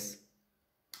distress.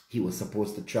 He was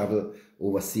supposed to travel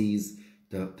overseas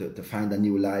to find a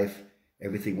new life.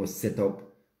 Everything was set up.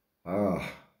 And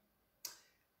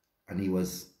he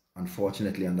was,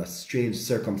 unfortunately, under strange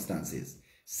circumstances,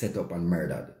 set up and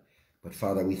murdered. But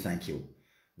Father, we thank you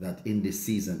that in this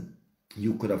season,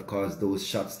 you could have caused those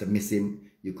shots to miss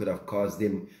him. You could have caused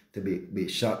him to be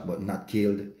shot but not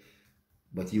killed.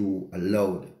 But you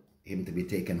allowed him to be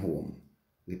taken home.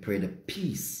 We pray the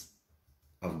peace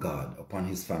of God upon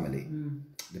his family.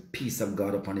 The peace of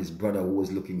God upon his brother, who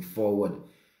was looking forward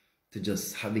to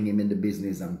just having him in the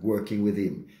business and working with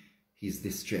him. He's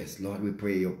distressed. Lord, we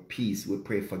pray your peace. We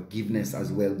pray forgiveness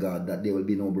as well, God, that there will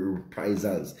be no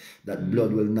reprisals, that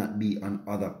blood will not be on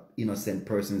other innocent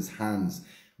persons' hands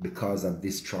because of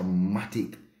this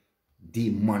traumatic,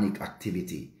 demonic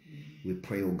activity. We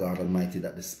pray, oh God Almighty,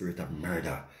 that the spirit of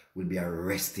murder will be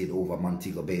arrested over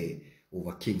Montego Bay,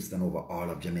 over Kingston, over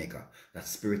all of Jamaica. That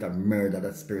spirit of murder,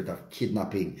 that spirit of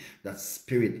kidnapping, that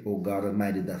spirit, oh God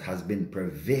Almighty, that has been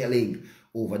prevailing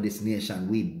over this nation,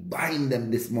 we bind them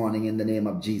this morning in the name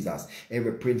of Jesus.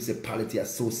 Every principality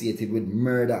associated with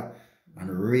murder and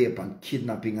rape and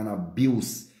kidnapping and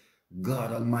abuse,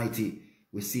 God Almighty,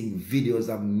 we're seeing videos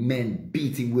of men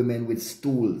beating women with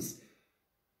stools,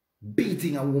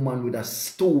 beating a woman with a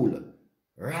stool.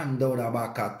 I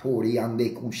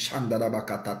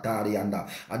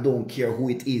don't care who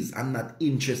it is. I'm not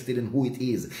interested in who it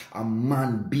is. A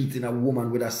man beating a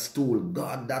woman with a stool.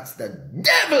 God, that's the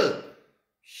devil.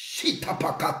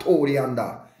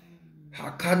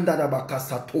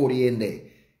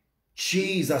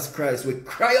 Jesus Christ, we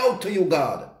cry out to you,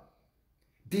 God.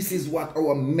 This is what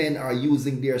our men are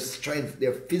using their strength,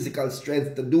 their physical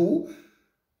strength to do,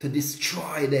 to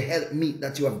destroy the helpmeet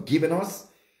that you have given us.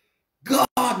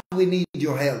 God, we need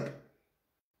your help.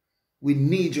 We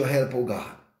need your help, oh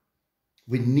God.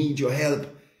 We need your help,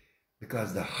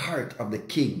 because the heart of the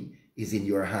king is in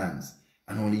your hands,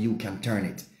 and only you can turn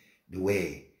it the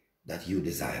way that you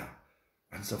desire.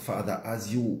 And so, Father,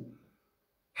 as you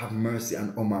Have mercy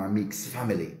on Omar Meek's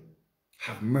family.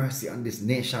 Have mercy on this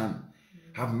nation.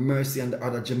 Have mercy on the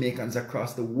other Jamaicans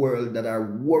across the world that are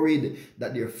worried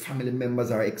that their family members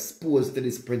are exposed to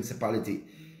this principality.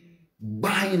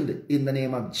 Bind in the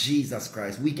name of Jesus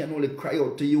Christ. We can only cry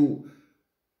out to you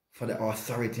for the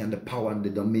authority and the power and the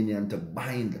dominion to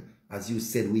bind as you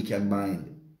said we can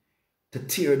bind. To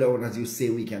tear down as you say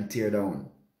we can tear down.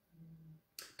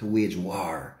 To wage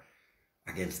war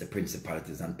against the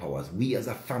principalities and powers. We as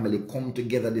a family come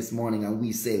together this morning and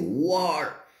we say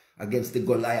war against the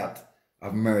Goliath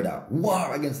of murder.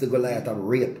 War against the Goliath of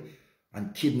rape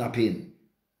and kidnapping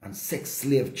and sex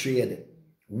slave trade.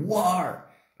 War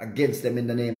against them in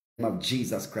the name of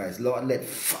Jesus Christ. Lord, let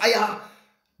fire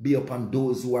be upon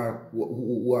those who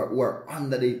are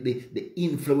under the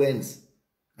influence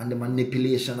and the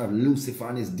manipulation of Lucifer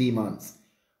and his demons.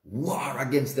 War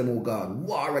against them, oh God.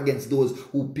 War against those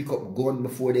who pick up gun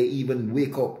before they even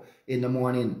wake up in the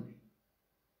morning.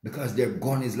 Because their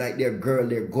gun is like their girl,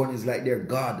 their gun is like their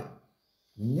God.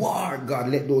 War, God,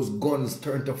 let those guns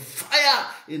turn to fire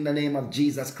in the name of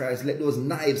Jesus Christ. Let those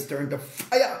knives turn to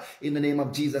fire in the name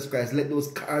of Jesus Christ. Let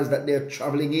those cars that they're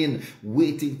traveling in,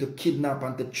 waiting to kidnap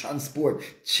and to transport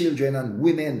children and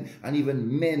women and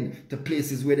even men to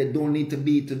places where they don't need to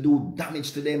be, to do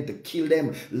damage to them, to kill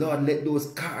them. Lord, let those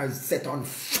cars set on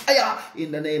fire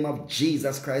in the name of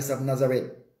Jesus Christ of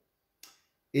Nazareth.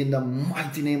 In the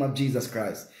mighty name of Jesus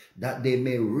Christ. That they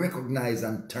may recognize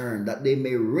and turn, that they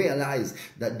may realize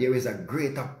that there is a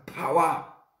greater power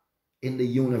in the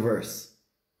universe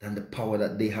than the power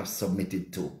that they have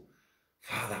submitted to.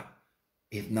 Father,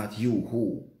 if not you,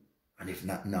 who? And if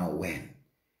not now, when?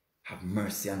 Have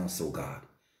mercy on us, O God.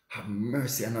 Have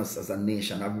mercy on us as a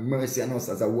nation. Have mercy on us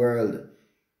as a world.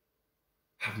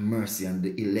 Have mercy on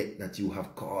the elect that you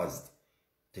have caused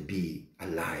to be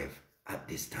alive at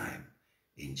this time.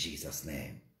 In Jesus'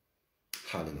 name.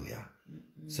 Hallelujah.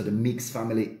 So the Meeks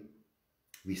family,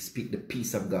 we speak the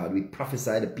peace of God. We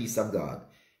prophesy the peace of God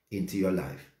into your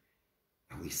life.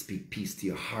 And we speak peace to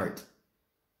your heart,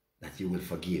 that you will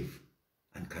forgive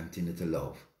and continue to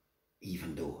love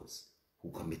even those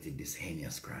who committed this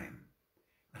heinous crime.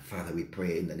 And Father, we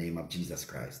pray in the name of Jesus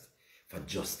Christ for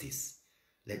justice.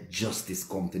 Let justice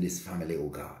come to this family, O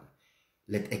God.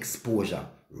 Let exposure,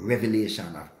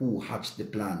 revelation of who hatched the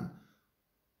plan,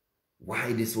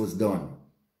 why this was done.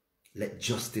 Let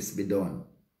justice be done.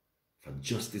 For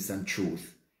justice and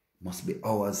truth must be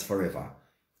ours forever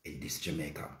in this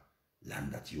Jamaica,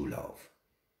 land that you love.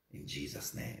 In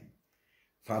Jesus' name.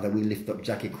 Father, we lift up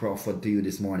Jackie Crawford to you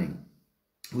this morning.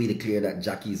 We declare that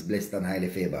Jackie is blessed and highly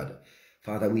favored.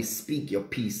 Father, we speak your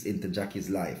peace into Jackie's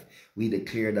life. We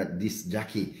declare that this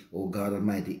Jackie, oh God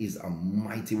Almighty, is a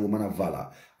mighty woman of valor,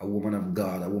 a woman of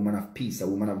God, a woman of peace, a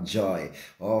woman of joy.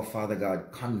 Oh, Father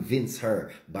God, convince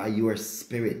her by your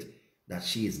Spirit that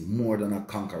she is more than a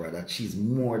conqueror, that she's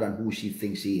more than who she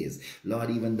thinks she is. Lord,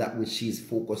 even that which she's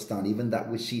focused on, even that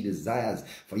which she desires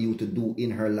for you to do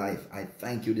in her life, I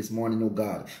thank you this morning, oh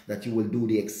God, that you will do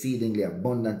the exceedingly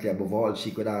abundantly above all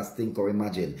she could ask, think, or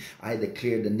imagine. I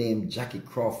declare the name Jackie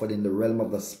Crawford in the realm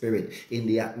of the Spirit, in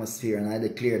the atmosphere, and I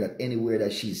declare that anywhere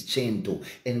that she's chained to,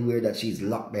 anywhere that she's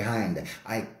locked behind,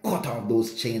 I cut off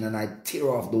those chains and I tear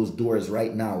off those doors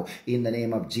right now in the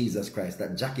name of Jesus Christ,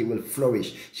 that Jackie will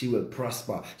flourish, she will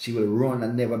prosper, she will run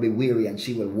and never be weary, and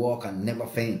she will walk and never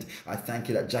faint. I thank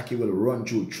you that Jackie will run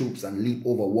through troops and leap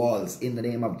over walls in the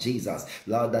name of Jesus.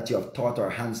 Lord, that you have taught her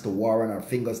hands to war and her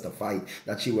fingers to fight,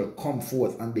 that she will come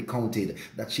forth and be counted,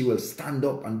 that she will stand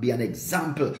up and be an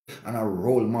example and a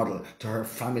role model to her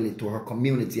family, to her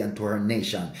community, and to her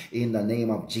nation. In the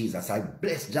name of Jesus, I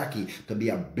bless Jackie to be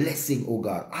a blessing, oh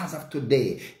God. As of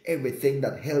today, everything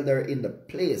that held her in the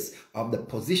place of the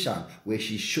position where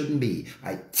she shouldn't be,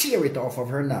 I tear it off of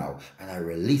her now, and I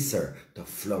release her to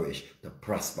flourish, to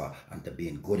prosper, and to be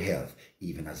in good health,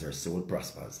 even as her soul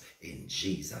prospers. In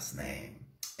Jesus' name,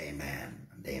 amen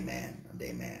and amen and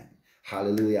amen.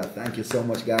 Hallelujah. Thank you so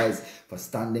much, guys, for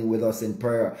standing with us in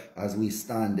prayer as we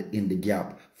stand in the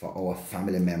gap for our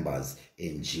family members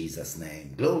in Jesus'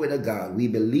 name. Glory to God. We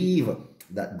believe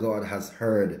that God has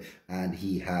heard and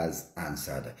he has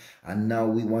answered. And now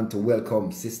we want to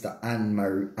welcome Sister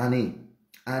Annie,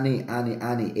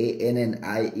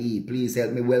 A-N-N-I-E. Please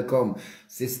help me welcome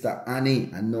Sister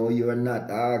Annie. I know you're not.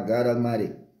 God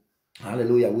Almighty.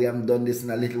 Hallelujah. We haven't done this in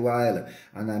a little while,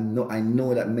 and I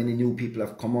know that many new people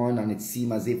have come on, and it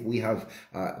seems as if we have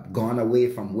gone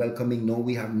away from welcoming. No,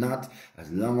 we have not. As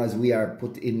long as we are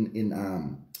put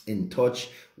in touch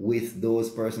with those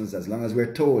persons, as long as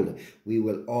we're told, we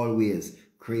will always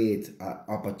create an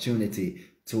opportunity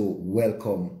to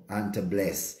welcome and to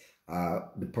bless.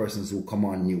 the persons who come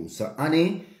on new. So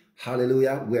Annie,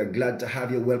 hallelujah, we are glad to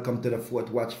have you. Welcome to the Fourth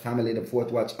Watch family, the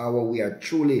Fourth Watch Hour. We are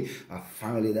truly a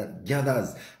family that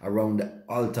gathers around the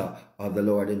altar of the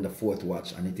Lord in the Fourth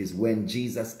Watch. And it is when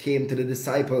Jesus came to the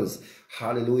disciples,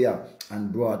 hallelujah,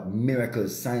 and brought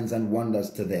miracles, signs and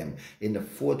wonders to them. In the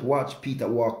Fourth Watch, Peter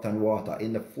walked on water.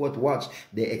 In the Fourth Watch,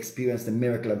 they experienced the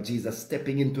miracle of Jesus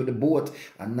stepping into the boat,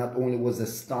 and not only was the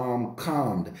storm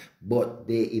calmed, but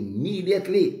they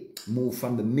immediately moved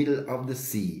from the middle of the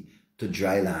sea to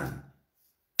dry land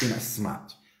in a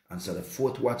smash. And so the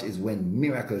Fourth Watch is when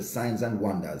miracles, signs and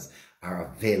wonders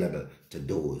are available to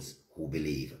those who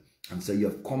believe. And so you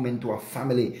have come into a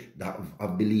family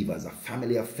of believers, a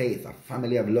family of faith, a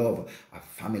family of love, a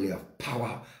family of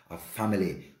power, a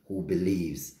family who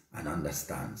believes and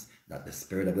understands that the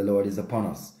Spirit of the Lord is upon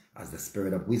us, as the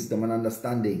Spirit of wisdom and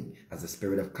understanding, as the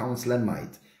Spirit of counsel and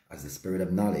might, as the Spirit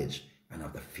of knowledge and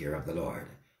of the fear of the Lord.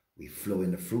 We flow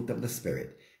in the fruit of the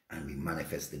Spirit, and we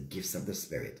manifest the gifts of the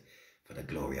Spirit for the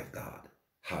glory of God.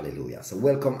 Hallelujah. So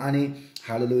welcome, Annie.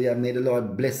 Hallelujah. May the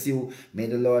Lord bless you. May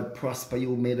the Lord prosper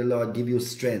you. May the Lord give you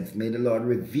strength. May the Lord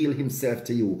reveal himself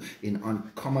to you in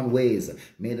uncommon ways.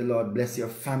 May the Lord bless your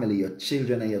family, your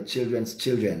children and your children's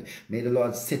children. May the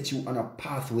Lord set you on a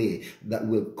pathway that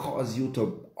will cause you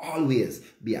to always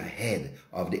be ahead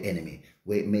of the enemy.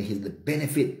 May the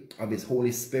benefit of his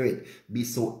Holy Spirit be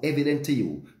so evident to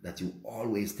you that you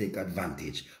always take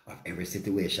advantage of every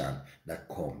situation that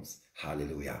comes.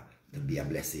 Hallelujah. To be a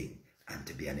blessing and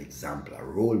to be an example, a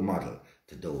role model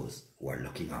to those who are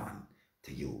looking on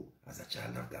to you as a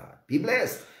child of God. Be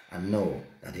blessed and know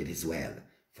that it is well,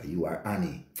 for you are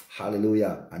Annie,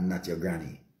 hallelujah, and not your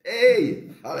granny.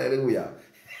 Hey, hallelujah.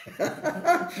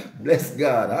 Bless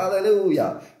God,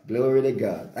 hallelujah. Glory to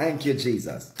God. Thank you,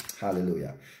 Jesus.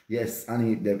 Hallelujah. Yes,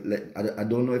 Annie, I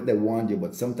don't know if they warned you,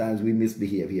 but sometimes we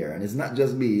misbehave here. And it's not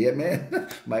just me, amen.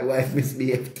 My wife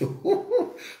misbehaved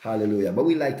too. Hallelujah. But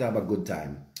we like to have a good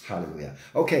time. Hallelujah.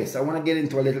 Okay, so I want to get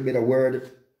into a little bit of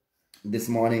word this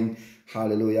morning.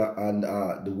 Hallelujah. And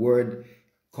the word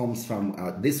comes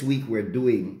from this week we're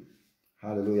doing,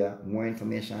 hallelujah, more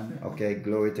information. Okay,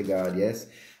 glory to God. Yes.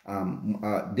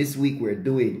 This week we're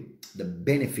doing the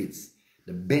benefits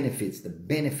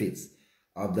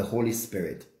of the Holy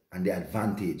Spirit and the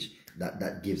advantage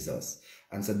that gives us.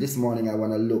 And so this morning I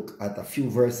want to look at a few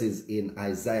verses in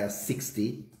Isaiah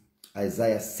 60.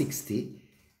 Isaiah 60.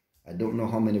 I don't know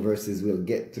how many verses we'll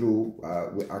get through.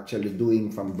 We're actually doing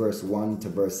from verse 1 to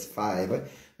verse 5.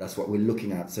 That's what we're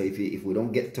looking at. So if we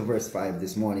don't get to verse 5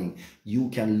 this morning, you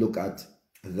can look at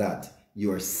that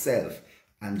yourself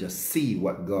and just see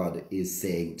what God is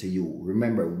saying to you.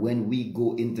 Remember, when we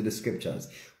go into the scriptures,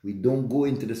 we don't go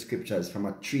into the scriptures from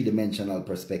a three-dimensional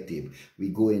perspective. We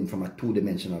go in from a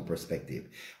two-dimensional perspective.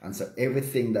 And so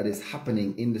everything that is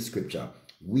happening in the scripture,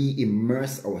 we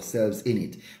immerse ourselves in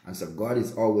it. And so God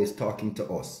is always talking to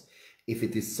us. If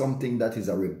it is something that is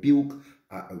a rebuke,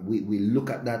 we look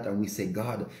at that and we say,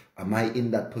 God, am I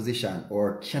in that position,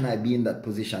 or can I be in that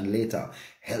position later?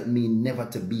 Help me never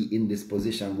to be in this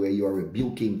position where you are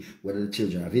rebuking, whether the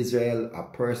children of Israel, a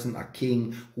person, a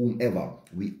king, whomever.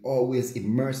 We always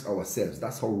immerse ourselves.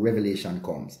 That's how revelation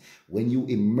comes. When you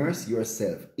immerse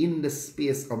yourself in the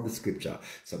space of the scripture.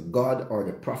 So God, or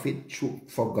the prophet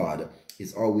for God,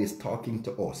 is always talking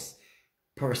to us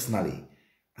personally.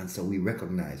 And so we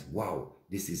recognize, wow,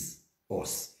 this is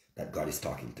us that God is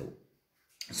talking to.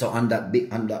 So on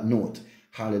that note,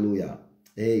 hallelujah,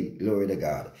 hey, glory to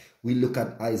God, we look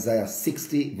at Isaiah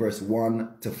 60 verse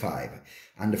 1 to 5.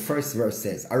 And the first verse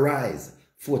says, arise,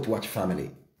 Fourth Watch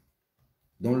family.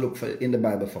 Don't look in the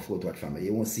Bible for Fourth Watch family.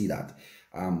 You won't see that.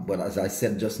 But as I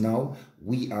said just now,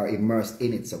 we are immersed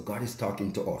in it. So God is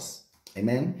talking to us.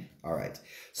 Amen. All right.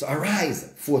 So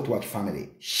arise, Fourth Watch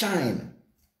family, shine,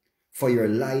 for your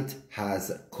light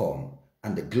has come,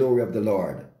 and the glory of the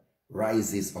Lord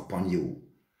rises upon you.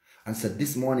 And so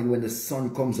this morning when the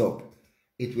sun comes up,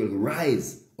 it will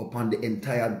rise upon the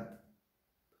entire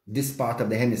this part of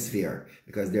the hemisphere,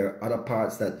 because there are other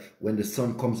parts that when the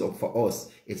sun comes up for us,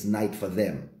 it's night for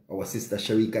them. Our sister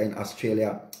Sharika in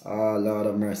Australia, oh Lord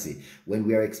of mercy, when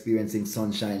we are experiencing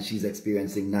sunshine, she's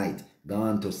experiencing night,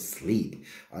 gone to sleep.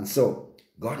 And so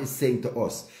God is saying to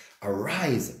us,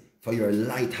 arise, for your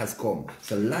light has come.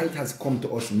 So light has come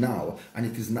to us now, and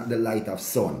it is not the light of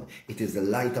sun. It is the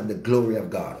light of the glory of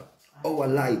God. Our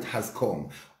light has come.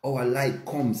 Our light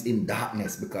comes in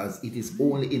darkness, because it is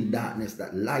only in darkness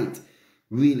that light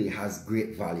really has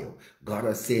great value. God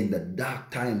is saying the dark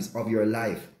times of your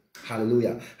life,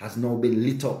 hallelujah, has now been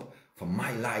lit up, for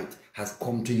my light has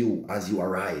come to you as you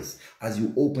arise, as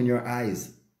you open your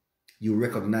eyes You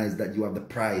recognize that you have the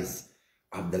prize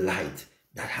of the light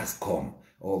that has come.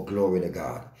 Oh, glory to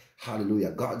God.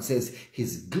 Hallelujah. God says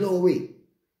his glory,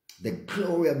 the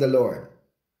glory of the Lord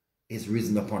is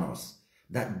risen upon us.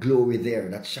 That glory there,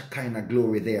 that Shekinah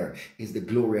glory there, is the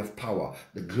glory of power,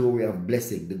 the glory of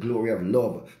blessing, the glory of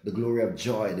love, the glory of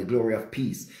joy, the glory of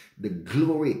peace, the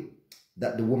glory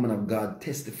that the woman of God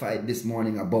testified this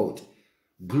morning about.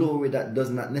 Glory that does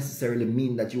not necessarily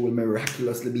mean that you will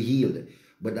miraculously be healed,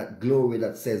 but that glory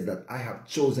that says that I have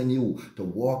chosen you to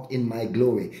walk in my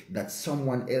glory, that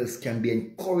someone else can be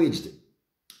encouraged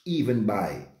even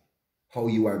by how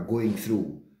you are going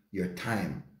through your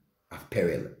time of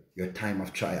peril, your time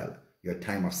of trial, your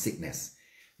time of sickness.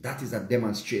 That is a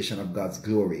demonstration of God's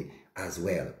glory as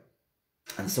well.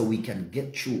 And so we can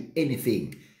get through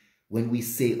anything. When we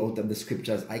say out of the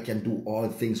scriptures, I can do all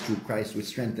things through Christ which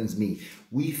strengthens me,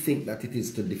 we think that it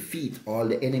is to defeat all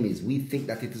the enemies. We think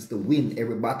that it is to win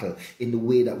every battle in the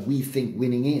way that we think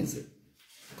winning is.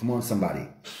 Come on, somebody.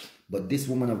 But this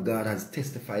woman of God has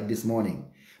testified this morning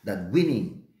that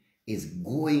winning is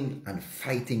going and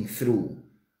fighting through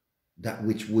that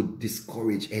which would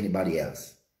discourage anybody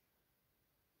else.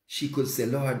 She could say,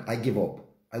 Lord, I give up.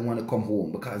 I want to come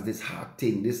home because this hard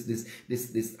thing,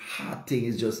 this hard thing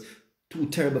is just too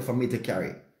terrible for me to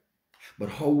carry. But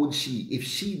how would she, if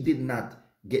she did not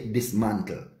get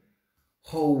dismantled,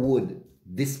 how would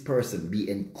this person be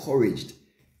encouraged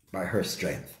by her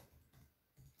strength?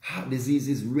 Heart disease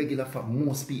is regular for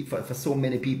most people, for so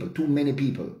many people, too many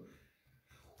people.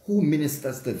 Who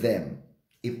ministers to them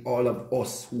if all of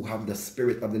us who have the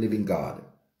Spirit of the living God?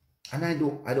 And I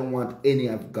don't want any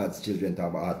of God's children to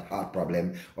have a heart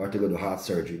problem or to go to heart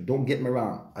surgery. Don't get me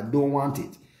wrong. I don't want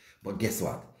it. But guess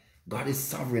what? God is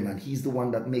sovereign and he's the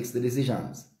one that makes the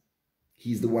decisions.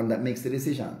 He's the one that makes the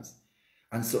decisions.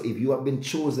 And so if you have been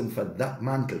chosen for that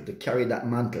mantle, to carry that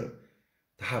mantle,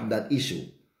 to have that issue,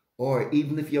 or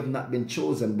even if you have not been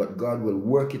chosen, but God will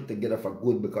work it together for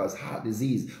good, because heart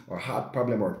disease or heart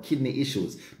problem or kidney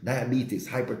issues, diabetes,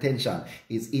 hypertension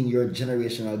is in your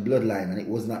generational bloodline and it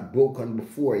was not broken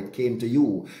before it came to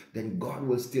you, then God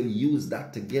will still use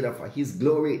that together for his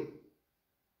glory.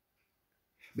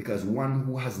 Because one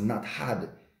who has not had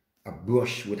a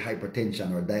brush with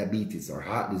hypertension or diabetes or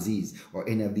heart disease or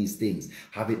any of these things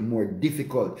have it more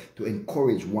difficult to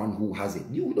encourage one who has it.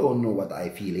 You don't know what I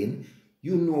feel in.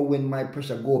 You know when my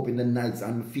pressure go up in the nights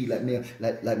and feel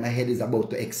like my head is about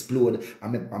to explode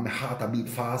and my heart a beat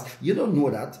fast. You don't know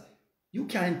that. You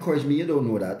can't encourage me. You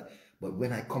don't know that. But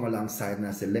when I come alongside and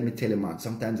I say, let me tell you, man,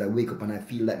 sometimes I wake up and I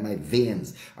feel like my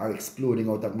veins are exploding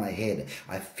out of my head.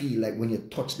 I feel like when you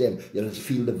touch them, you just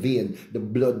feel the vein, the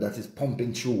blood that is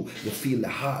pumping through. You feel the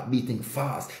heart beating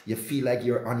fast. You feel like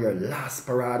you're on your last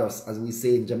parados, as we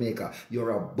say in Jamaica.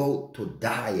 You're about to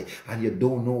die and you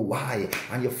don't know why.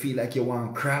 And you feel like you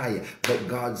want to cry. But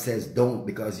God says, don't,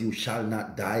 because you shall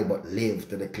not die but live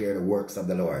to declare the works of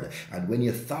the Lord. And when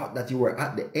you thought that you were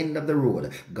at the end of the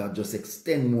road, God just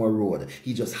extend more road.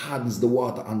 He just hardens the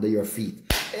water under your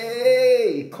feet.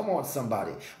 Hey, come on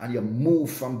somebody. And you move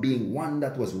from being one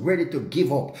that was ready to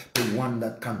give up to one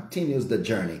that continues the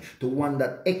journey, to one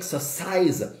that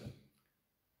exercises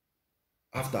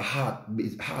after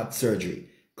heart surgery.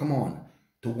 Come on.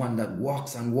 To one that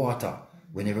walks on water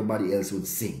when everybody else would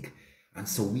sink. And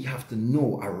so we have to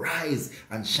know, arise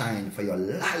and shine, for your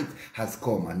light has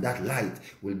come. And that light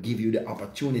will give you the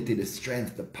opportunity, the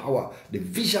strength, the power, the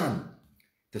vision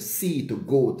to see, to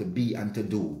go, to be, and to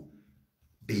do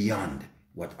beyond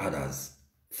what others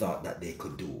thought that they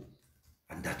could do.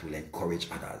 And that will encourage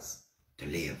others to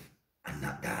live and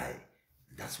not die.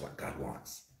 And that's what God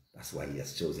wants. That's why he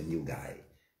has chosen you, guy.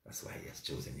 That's why he has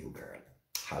chosen you, girl.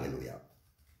 Hallelujah.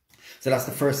 So that's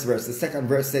the first verse. The second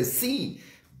verse says, see,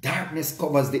 darkness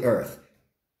covers the earth,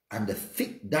 and the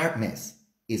thick darkness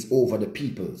is over the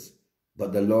peoples,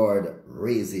 but the Lord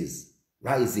rises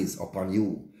upon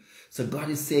you. So God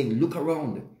is saying, look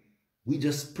around. We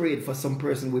just prayed for some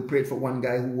person. We prayed for one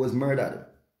guy who was murdered.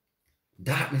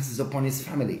 Darkness is upon his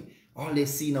family. All they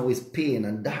see now is pain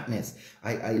and darkness.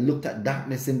 I looked at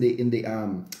darkness in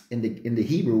the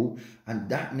Hebrew, and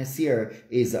darkness here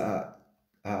is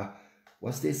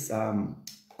what's this?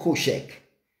 Koshek.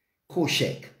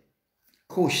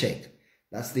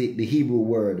 That's the Hebrew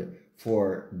word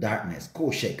for darkness.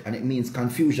 Koshek, and it means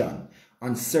confusion,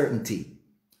 uncertainty,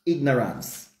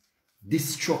 ignorance,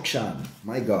 destruction,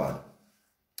 my God,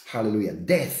 hallelujah,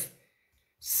 death,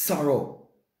 sorrow,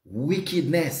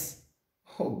 wickedness.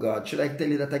 Oh God, should I tell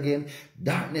you that again?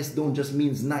 Darkness don't just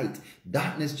means night.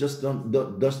 Darkness just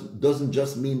doesn't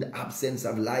just mean the absence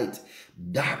of light.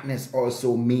 Darkness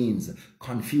also means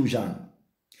confusion.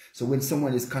 So when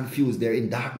someone is confused, they're in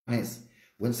darkness.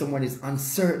 When someone is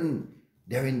uncertain,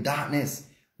 they're in darkness.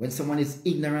 When someone is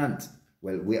ignorant,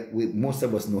 well, we most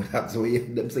of us know that. So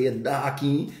them say you're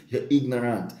darky, you're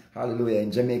ignorant. Hallelujah.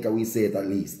 In Jamaica, we say it at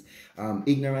least.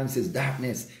 Ignorance is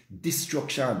darkness,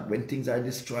 destruction. When things are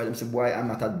destroyed, I'm saying, boy,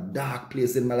 I'm at a dark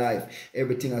place in my life.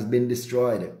 Everything has been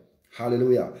destroyed.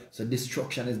 Hallelujah. So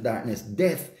destruction is darkness.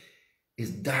 Death is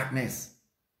darkness.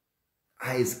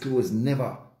 Eyes closed,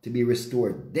 never to be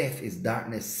restored. Death is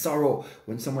darkness. Sorrow,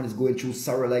 when someone is going through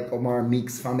sorrow, like Omar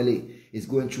Meek's family is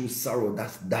going through sorrow,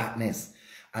 that's darkness.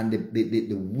 And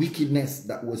the wickedness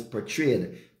that was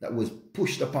portrayed, that was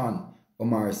pushed upon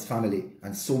Omar's family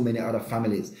and so many other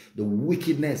families, the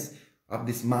wickedness of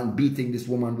this man beating this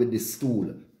woman with this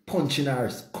stool, punching her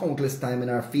countless times in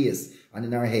her face and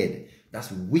in her head,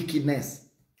 that's wickedness.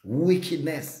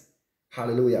 Wickedness.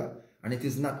 Hallelujah. And it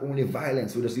is not only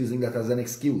violence, we're just using that as an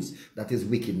excuse. That is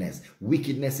wickedness.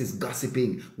 Wickedness is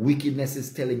gossiping. Wickedness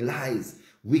is telling lies.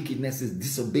 Wickedness is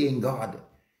disobeying God.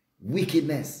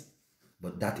 Wickedness.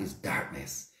 But that is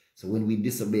darkness. So when we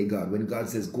disobey God, when God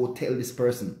says, go tell this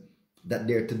person that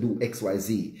they're to do X, Y,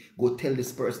 Z. Go tell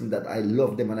this person that I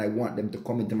love them and I want them to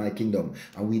come into my kingdom.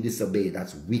 And we disobey.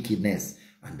 That's wickedness.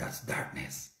 And that's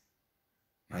darkness.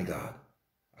 My God.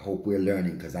 I hope we're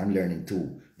learning, because I'm learning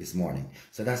too this morning.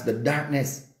 So that's the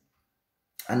darkness.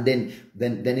 And then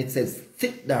it says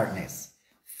thick darkness.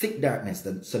 Thick darkness.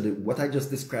 So what I just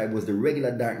described was the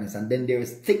regular darkness. And then there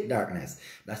is thick darkness.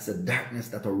 That's the darkness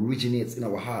that originates in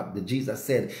our heart. The Jesus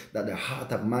said that the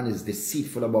heart of man is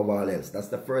deceitful above all else. That's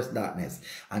the first darkness.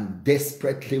 And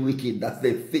desperately wicked. That's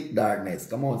the thick darkness.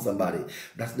 Come on, somebody.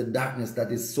 That's the darkness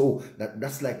that is so,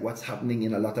 that's like what's happening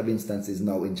in a lot of instances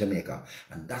now in Jamaica.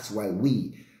 And that's why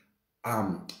we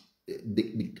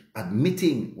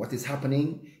admitting what is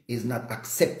happening is not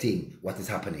accepting what is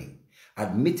happening.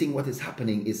 Admitting what is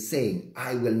happening is saying,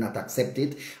 I will not accept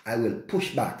it. I will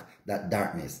push back that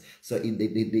darkness. So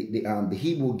the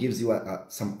Hebrew gives you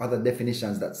some other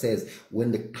definitions that says,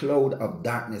 when the cloud of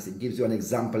darkness, it gives you an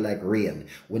example like rain.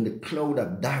 When the cloud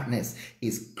of darkness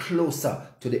is closer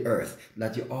to the earth,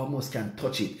 that you almost can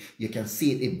touch it, you can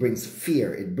see it, it brings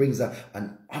fear, it brings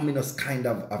an ominous kind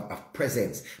of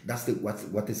presence. That's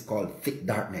what is called thick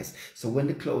darkness. So when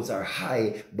the clouds are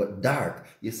high but dark,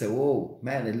 you say, oh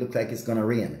man, it looks like it's gonna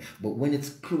rain. But when it's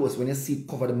close, when you see it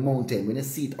cover the mountain, when you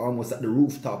see it almost at the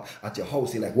rooftop at your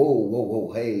house, you're like, whoa, whoa,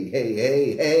 whoa,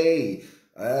 hey,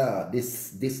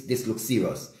 this looks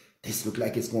serious. This look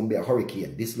like it's going to be a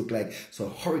hurricane. This look like, so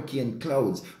hurricane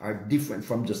clouds are different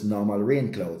from just normal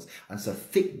rain clouds. And so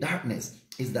thick darkness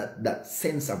is that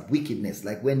sense of wickedness,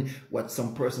 like what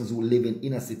some persons who live in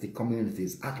inner city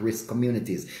communities, at-risk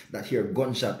communities, that hear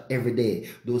gunshot every day,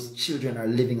 those children are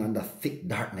living under thick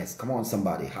darkness. Come on,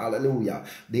 somebody. Hallelujah.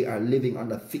 They are living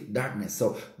under thick darkness.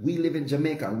 So we live in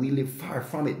Jamaica and we live far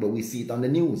from it, but we see it on the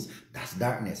news. That's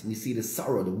darkness. We see the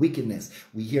sorrow, the wickedness.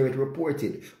 We hear it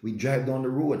reported. We drive down the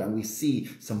road and we see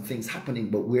some things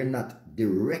happening, but we're not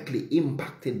directly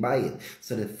impacted by it.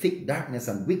 So the thick darkness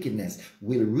and wickedness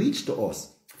will reach to us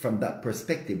from that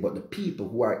perspective, but the people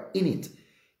who are in it,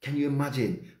 can you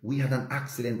imagine? We had an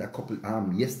accident a couple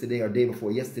yesterday or day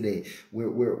before yesterday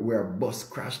where a bus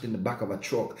crashed in the back of a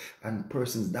truck and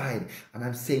persons died. And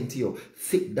I'm saying to you,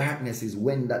 thick darkness is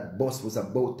when that bus was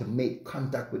about to make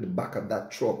contact with the back of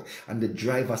that truck and the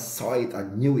driver saw it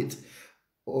and knew it.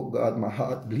 Oh God, my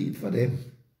heart bleeds for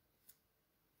them.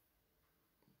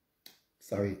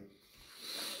 Sorry.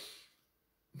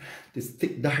 This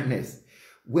thick darkness.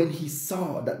 When he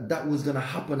saw that was going to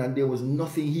happen and there was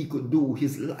nothing he could do,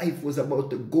 his life was about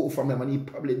to go from him and he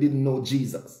probably didn't know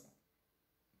Jesus.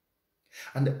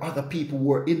 And the other people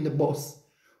were in the bus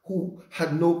who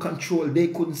had no control. They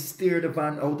couldn't steer the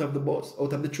van out of the bus,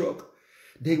 out of the truck.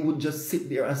 They would just sit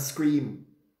there and scream.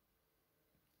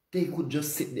 They could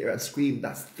just sit there and scream.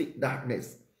 That's thick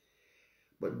darkness.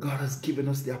 But God has given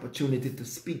us the opportunity to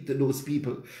speak to those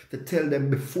people, to tell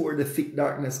them before the thick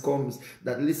darkness comes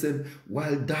that, listen,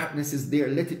 while darkness is there,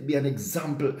 let it be an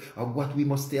example of what we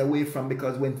must stay away from,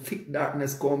 because when thick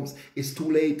darkness comes, it's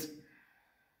too late.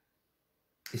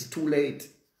 It's too late.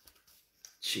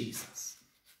 Jesus.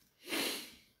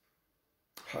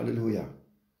 Hallelujah.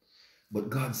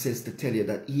 But God says to tell you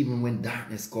that even when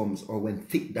darkness comes, or when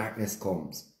thick darkness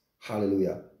comes,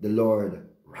 hallelujah, the Lord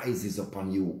rises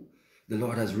upon you. The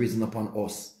Lord has risen upon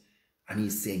us, and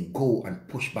he's saying, go and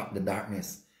push back the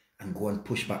darkness, and go and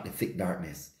push back the thick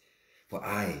darkness. For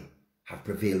I have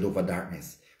prevailed over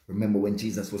darkness. Remember when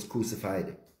Jesus was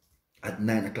crucified, at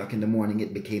 9 o'clock in the morning,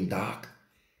 it became dark,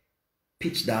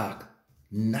 pitch dark.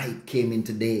 Night came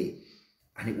into day,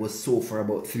 and it was so for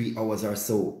about 3 hours or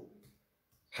so.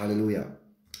 Hallelujah.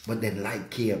 But then light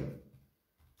came.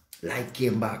 Light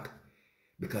came back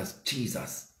because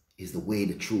Jesus is the way,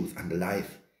 the truth, and the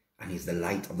life, and He's the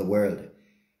light of the world.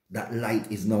 That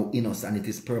light is now in us and it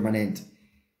is permanent.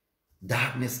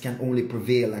 Darkness can only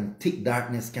prevail, and thick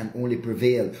darkness can only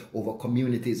prevail over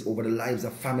communities, over the lives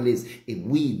of families, if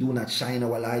we do not shine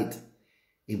our light.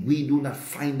 If we do not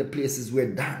find the places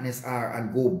where darkness are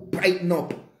and go brighten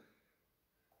up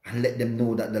and let them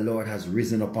know that the Lord has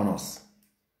risen upon us.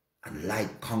 And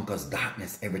light conquers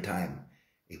darkness every time.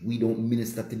 If we don't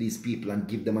minister to these people and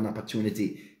give them an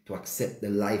opportunity to accept the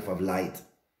life of light,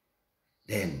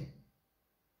 then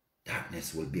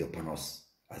darkness will be upon us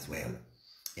as well.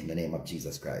 In the name of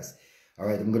Jesus Christ. All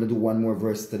right, I'm going to do one more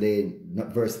verse today.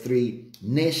 Verse 3.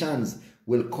 Nations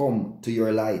will come to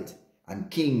your light, and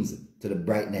kings to the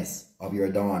brightness of your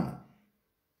dawn.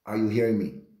 Are you hearing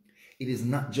me? It is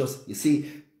not just, you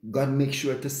see, God makes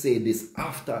sure to say this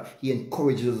after He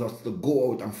encourages us to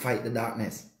go out and fight the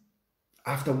darkness.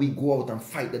 After we go out and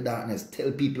fight the darkness,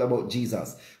 tell people about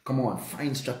Jesus. Come on,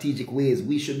 find strategic ways.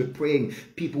 We should be praying.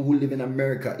 People who live in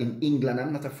America, in England,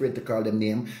 I'm not afraid to call them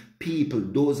name. People,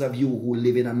 those of you who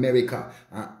live in America,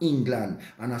 England,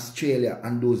 and Australia,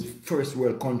 and those first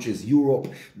world countries, Europe,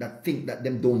 that think that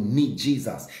them don't need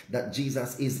Jesus, that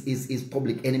Jesus is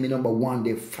public enemy number one.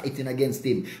 They're fighting against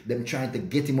Him. Them trying to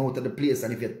get Him out of the place.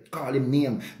 And if you call Him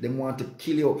name, they want to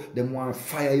kill you. They want to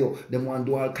fire you. They want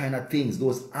to do all kind of things.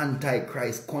 Those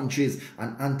antichrist countries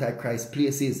and antichrist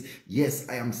places. Yes,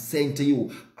 I am saying to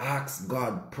you, ask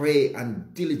God, pray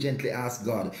and diligently ask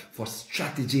God for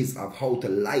strategies of how to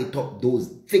light up those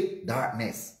thick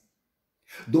darkness.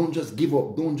 Don't just give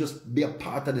up. Don't just be a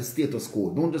part of the status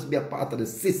quo. Don't just be a part of the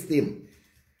system.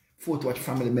 Fourth Watch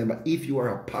family member, if you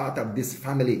are a part of this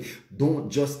family, don't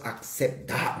just accept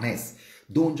darkness.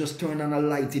 Don't just turn on a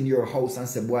light in your house and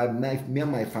say, boy, me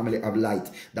and my family have light.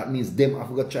 That means them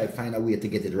have got to try to find a way to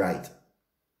get it right.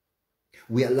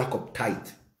 We are locked up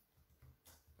tight.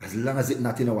 As long as it's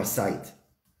not in our sight.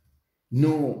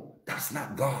 No, that's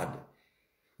not God.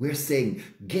 We're saying,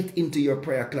 get into your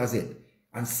prayer closet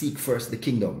and seek first the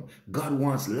kingdom. God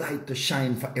wants light to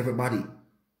shine for everybody.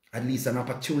 At least an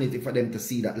opportunity for them to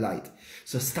see that light.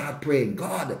 So start praying,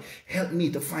 God, help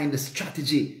me to find the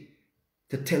strategy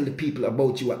to tell the people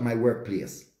about you at my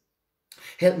workplace.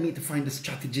 Help me to find the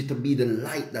strategy to be the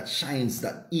light that shines,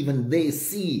 that even they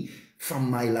see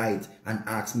from my light and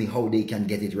ask me how they can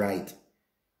get it right.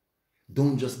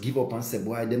 Don't just give up and say,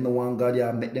 boy, them no want God,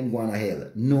 yeah, make them go on to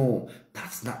hell. No,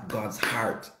 that's not God's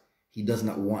heart. He does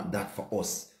not want that for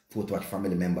us, Fourth Watch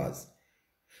family members.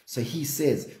 So He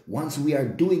says, once we are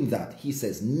doing that, He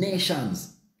says,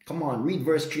 nations. Come on, read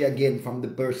verse 3 again from the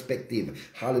perspective.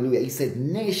 Hallelujah. He said,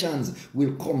 nations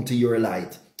will come to your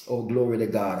light. Oh, glory to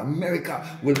God. America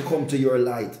will come to your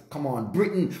light. Come on.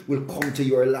 Britain will come to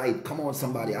your light. Come on,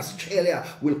 somebody. Australia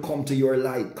will come to your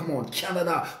light. Come on.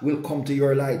 Canada will come to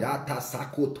your light.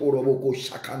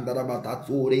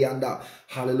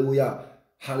 Hallelujah.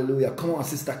 Hallelujah. Come on,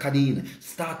 Sister Kadeen.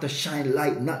 Start to shine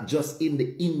light, not just in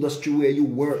the industry where you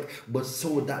work, but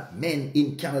so that men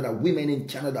in Canada, women in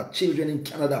Canada, children in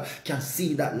Canada can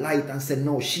see that light and say,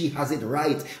 no, she has it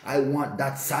right. I want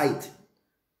that sight.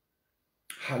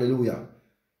 Hallelujah.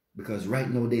 Because right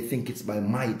now they think it's by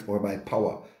might or by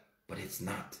power, but it's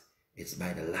not. It's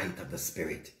by the light of the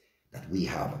Spirit that we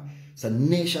have. So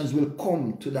nations will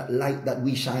come to that light that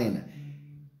we shine.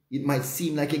 It might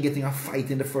seem like you're getting a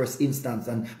fight in the first instance,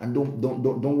 and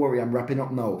don't worry, I'm wrapping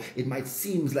up now. It might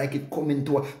seem like it coming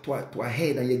to a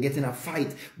head and you're getting a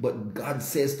fight, but God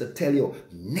says to tell you,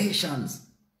 nations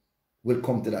will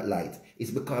come to that light.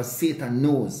 It's because Satan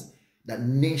knows that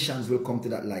nations will come to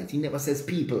that light. He never says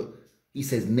people. He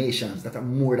says nations that are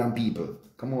more than people.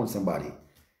 Come on, somebody.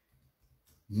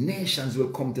 Nations will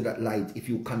come to that light if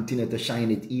you continue to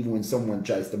shine it, even when someone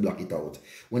tries to block it out.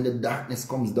 When the darkness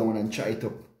comes down and tries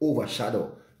to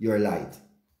overshadow your light.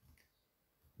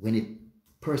 When it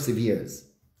perseveres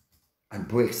and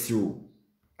breaks through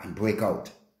and break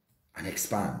out and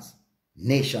expands,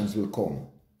 nations will come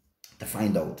to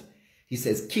find out. He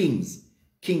says kings.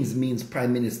 Kings means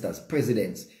prime ministers,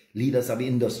 presidents, leaders of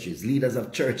industries, leaders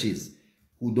of churches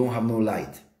who don't have no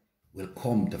light will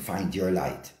come to find your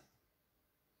light.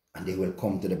 And they will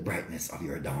come to the brightness of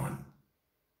your dawn.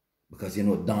 Because you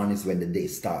know, dawn is when the day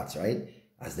starts, right?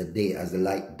 As the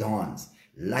light dawns.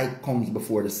 Light comes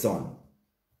before the sun.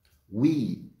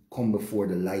 We come before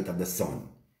the light of the sun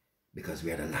because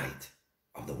we are the light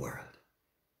of the world.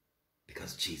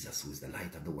 Because Jesus, who is the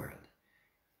light of the world,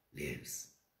 lives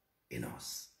in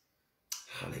us.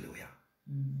 Hallelujah.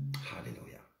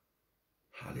 Hallelujah.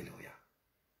 Hallelujah.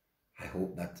 I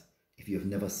hope that if you've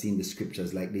never seen the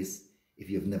scriptures like this, if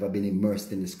you've never been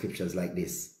immersed in the scriptures like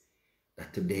this,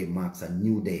 that today marks a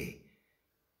new day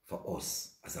for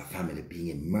us as a family, being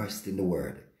immersed in the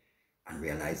word and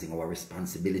realizing our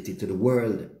responsibility to the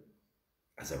world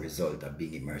as a result of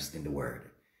being immersed in the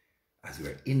word. As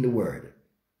we're in the word,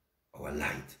 our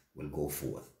light will go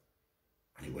forth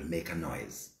and it will make a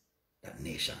noise that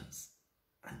nations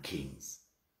and kings,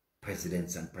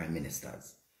 presidents and prime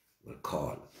ministers will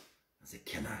call and say,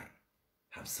 can I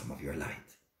have some of your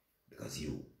light? Because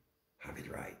you have it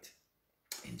right.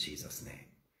 In Jesus' name.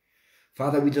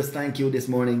 Father, we just thank you this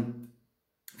morning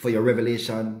for your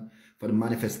revelation, for the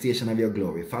manifestation of your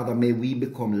glory. Father, may we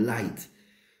become light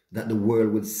that the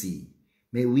world would see.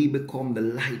 May we become the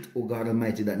light, O God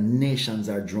Almighty, that nations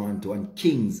are drawn to and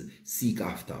kings seek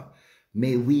after.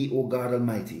 May we, O God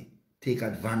Almighty, take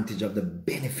advantage of the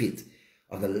benefit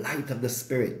of the light of the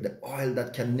Spirit, the oil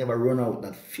that can never run out,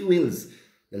 that fuels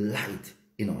the light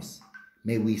in us.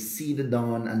 May we see the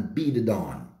dawn and be the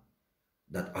dawn,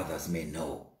 that others may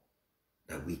know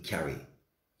that we carry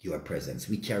your presence.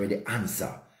 We carry the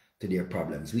answer to their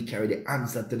problems. We carry the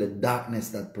answer to the darkness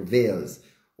that prevails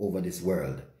over this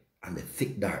world and the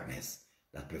thick darkness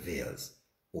that prevails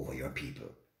over your people.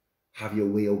 Have your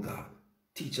way, O God.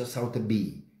 Teach us how to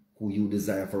be who you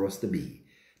desire for us to be,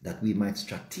 that we might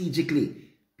strategically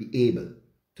be able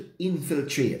to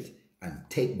infiltrate and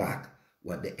take back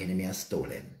what the enemy has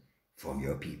stolen from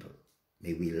your people.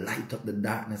 May we light up the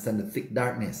darkness and the thick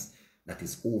darkness that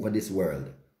is over this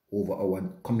world, over our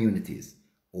communities,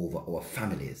 over our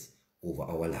families, over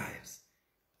our lives.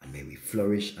 And may we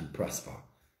flourish and prosper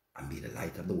and be the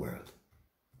light of the world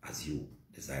as you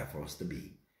desire for us to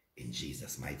be. In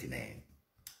Jesus' mighty name.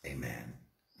 Amen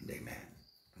and amen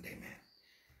and amen.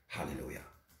 Hallelujah.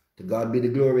 To God be the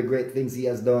glory, great things he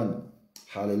has done.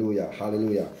 Hallelujah,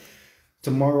 hallelujah.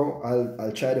 Tomorrow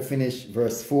I'll try to finish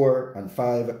verse 4 and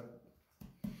 5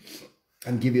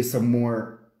 and give you some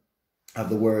more of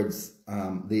the words,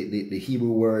 the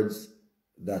Hebrew words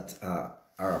that are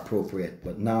appropriate.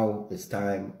 But now it's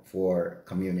time for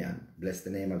communion. Bless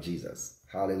the name of Jesus.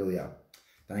 Hallelujah.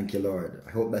 Thank you, Lord. I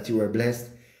hope that you were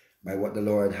blessed by what the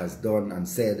Lord has done and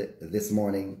said this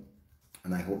morning.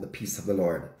 And I hope the peace of the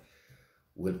Lord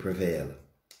will prevail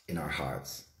in our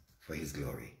hearts for his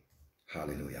glory.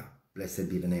 Hallelujah. Blessed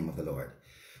be the name of the Lord.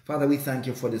 Father, we thank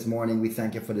you for this morning. We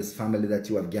thank you for this family that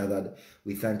you have gathered.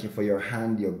 We thank you for your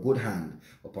hand, your good hand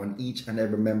upon each and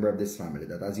every member of this family,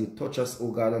 that as you touch us,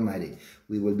 O God Almighty,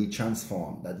 we will be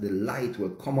transformed, that the light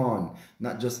will come on,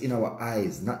 not just in our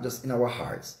eyes, not just in our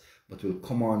hearts, but will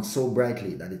come on so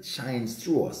brightly that it shines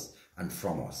through us and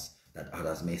from us, that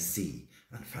others may see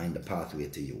and find the pathway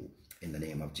to you. In the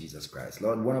name of Jesus Christ.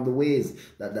 Lord, one of the ways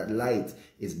that that light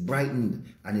is brightened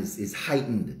and is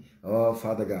heightened, oh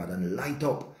Father God, and light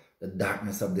up the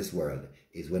darkness of this world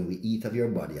is when we eat of your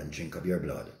body and drink of your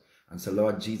blood. And so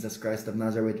Lord Jesus Christ of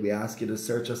Nazareth, we ask you to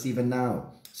search us even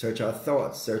now. Search our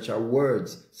thoughts, search our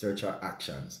words, search our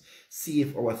actions. See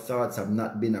if our thoughts have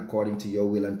not been according to your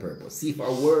will and purpose. See if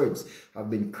our words have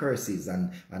been curses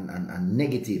and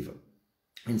negative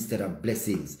instead of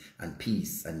blessings and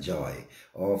peace and joy.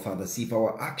 Oh, Father, see if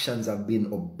our actions have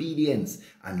been obedience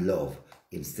and love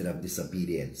instead of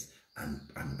disobedience and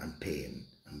pain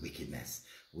and wickedness.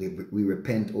 We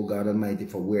repent, oh God Almighty,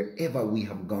 for wherever we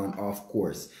have gone off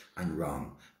course and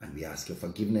wrong. And we ask your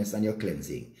forgiveness and your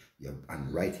cleansing,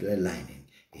 and right aligning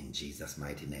in Jesus'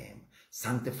 mighty name.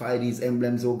 Sanctify these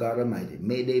emblems, O God Almighty.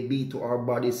 May they be to our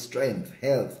body's strength,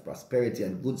 health, prosperity,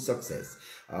 and good success.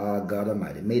 God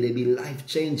Almighty, may they be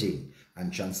life-changing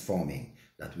and transforming,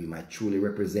 that we might truly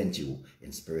represent you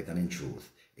in spirit and in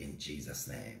truth. In Jesus'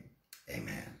 name,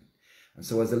 amen. And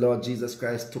so as the Lord Jesus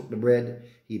Christ took the bread,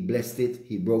 he blessed it,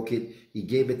 he broke it, he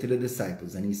gave it to the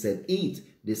disciples, and he said, eat,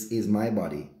 this is my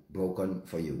body, broken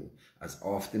for you. As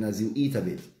often as you eat of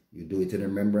it, you do it in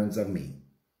remembrance of me.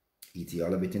 Eat ye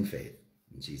all of it in faith.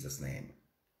 In Jesus' name.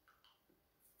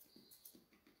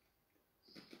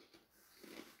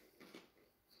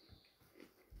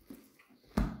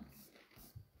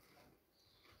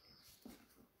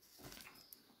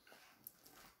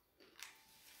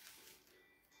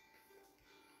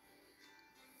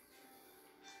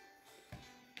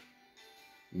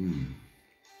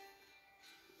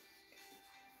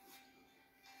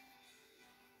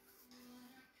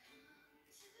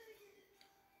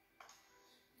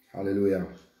 Hallelujah.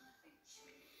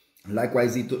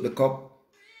 Likewise, he took the cup,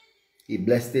 he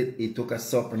blessed it, he took a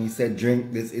sup, and he said,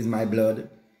 drink, this is my blood,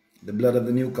 the blood of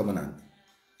the new covenant.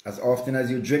 As often as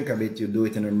you drink of it, you do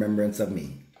it in remembrance of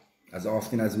me. As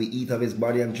often as we eat of his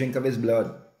body and drink of his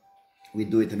blood, we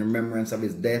do it in remembrance of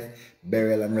his death,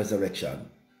 burial, and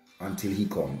resurrection. until he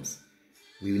comes.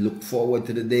 We look forward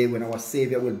to the day when our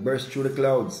Savior will burst through the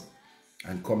clouds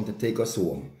and come to take us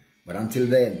home. But until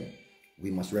then,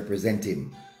 we must represent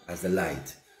him as the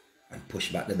light and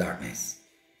push back the darkness.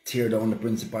 Tear down the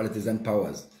principalities and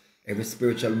powers, every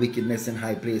spiritual wickedness in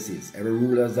high places, every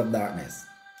rulers of darkness.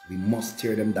 We must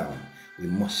tear them down. We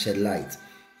must shed light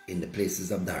in the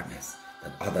places of darkness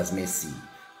that others may see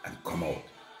and come out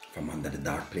from under the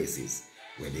dark places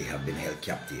where they have been held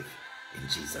captive. In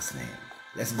Jesus' name.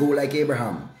 Let's go like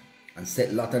Abraham and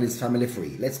set Lot and his family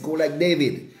free. Let's go like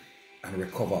David and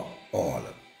recover all.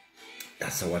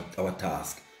 That's our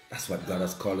task. That's what God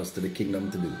has called us to the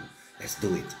kingdom to do. Let's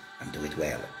do it and do it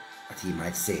well, that he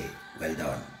might say, well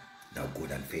done, thou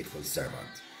good and faithful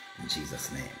servant. In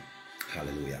Jesus' name.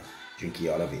 Hallelujah. Drink ye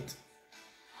all of it.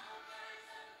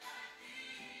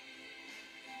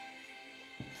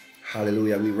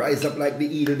 Hallelujah. We rise up like the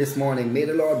eagle this morning. May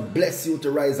the Lord bless you to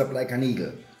rise up like an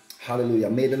eagle. Hallelujah.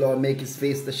 May the Lord make his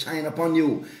face to shine upon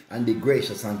you and be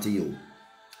gracious unto you.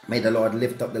 May the Lord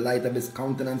lift up the light of his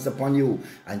countenance upon you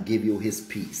and give you his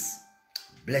peace.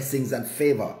 Blessings and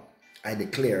favor I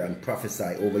declare and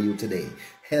prophesy over you today.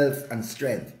 Health and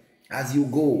strength. As you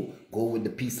go with the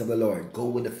peace of the Lord. Go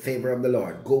with the favor of the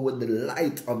Lord. Go with the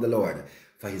light of the Lord.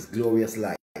 For his glorious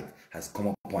light has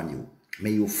come upon you.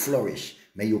 May you flourish.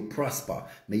 May you prosper.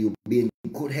 May you be in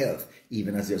good health,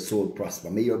 even as your soul prosper.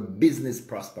 May your business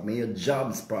prosper. May your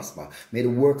jobs prosper. May the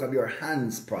work of your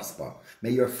hands prosper.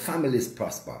 May your families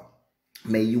prosper.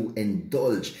 May you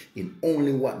indulge in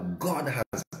only what God has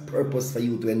purpose for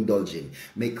you to indulge in.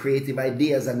 May creative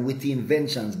ideas and witty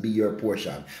inventions be your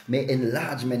portion. May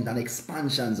enlargement and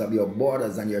expansions of your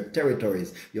borders and your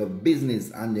territories, your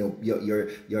business and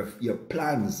your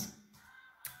plans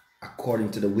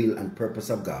according to the will and purpose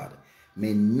of God.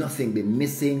 May nothing be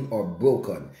missing or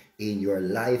broken in your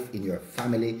life, in your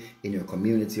family, in your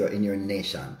community, or in your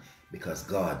nation, because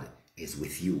God is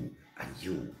with you and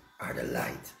you are the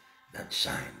light that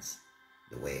shines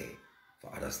the way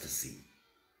for others to see.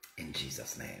 In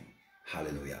Jesus' name.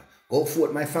 Hallelujah. Go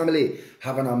forth, my family.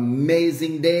 Have an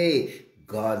amazing day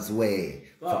God's way.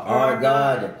 For our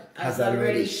God has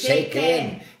already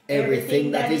shaken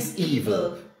everything that is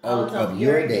evil out of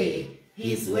your day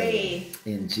his way.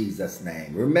 In Jesus'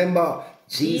 name. Remember,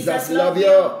 Jesus love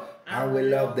you, and we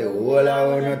love the whole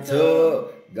of too.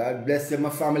 God bless you, my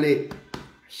family.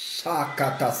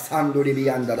 Shakata sanduri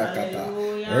biyanda dakata.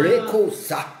 Reko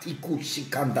satiku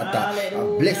shikandata.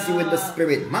 I bless you in the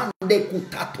spirit. Mande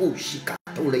kutato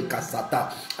shikatole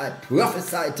kasata. I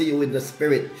prophesy to you in the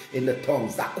spirit, in the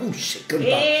tongues. Zaku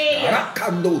shikanda.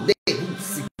 Rakando de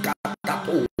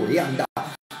sikatato yanda.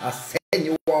 I send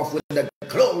you off with the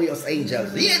glorious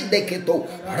angels. Yendeketo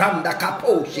randa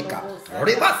kaposhika.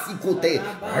 Rebasikute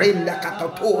rinda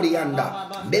katatorianda.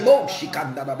 Bebo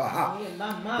shikanda baha.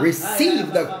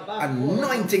 Receive the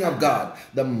anointing of God,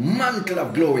 the mantle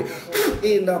of glory.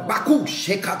 In the baku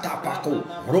shekata paku.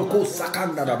 Roku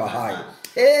sakanda bahai.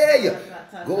 Hey,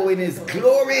 go in his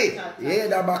glory. Hey,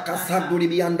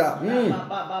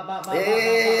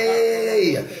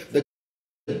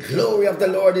 the glory of the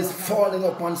Lord is falling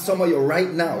upon some of you right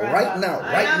now, right now,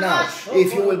 right now.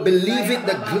 If you will believe it,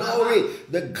 the glory,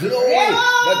 the glory,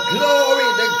 the glory,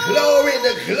 the glory,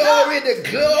 the glory, the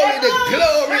glory, the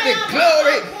glory, the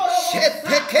glory.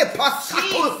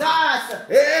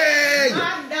 Hey,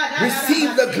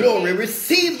 receive the glory,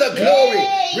 receive the glory,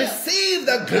 receive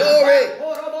the glory.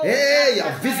 Hey,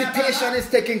 a visitation is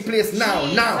taking place now.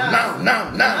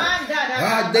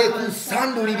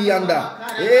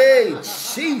 Hey,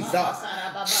 Jesus.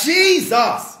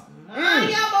 Jesus.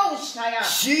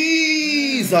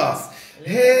 Jesus.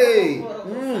 Hey.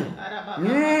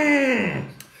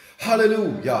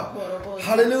 Hallelujah.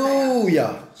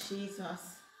 Hallelujah.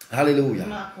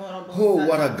 Hallelujah. Oh,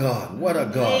 what a God. What a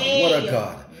God. What a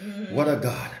God. What a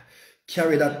God.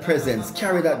 Carry that presence.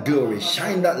 Carry that glory.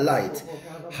 Shine that light.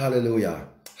 Hallelujah.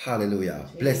 Hallelujah.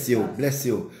 Bless you. Bless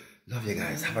you. Love you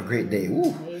guys. Have a great day.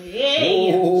 Ooh.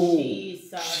 Oh,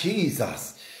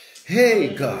 Jesus. Hey,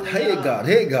 God. Hey, God.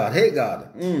 Hey, God. Hey, God.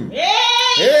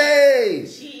 Hey.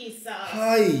 Jesus.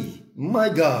 Hi. My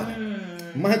God.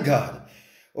 My God.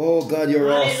 Oh, God,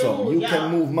 you're awesome. You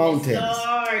can move mountains.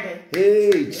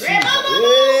 Hey, Jesus. Hey.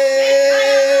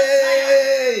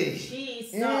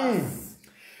 Jesus.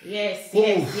 Yes,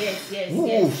 yes.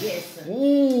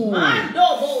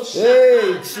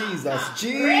 Hey, Jesus,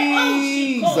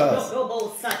 Jesus.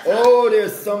 Oh,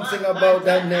 there's something about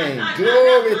that name.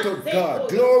 Glory to God.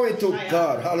 Glory to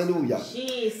God. Hallelujah.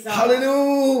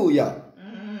 Hallelujah.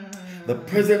 The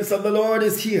presence of the Lord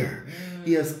is here.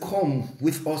 He has come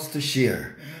with us to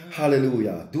share.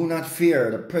 Hallelujah. Do not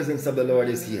fear. The presence of the Lord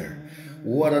is here.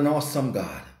 What an awesome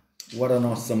God. What an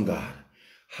awesome God.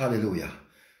 Hallelujah.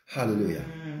 Hallelujah.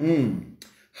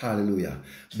 Hallelujah.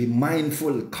 Be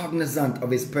mindful, cognizant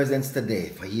of his presence today,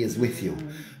 for he is with you.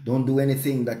 Don't do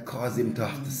anything that causes him to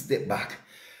have to step back.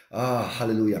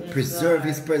 Hallelujah. Yes, preserve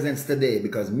his presence today,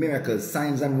 because miracles,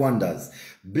 signs and wonders,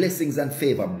 blessings and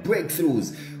favor,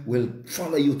 breakthroughs will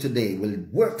follow you today, will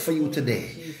work for you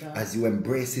today as you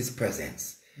embrace his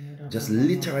presence. Just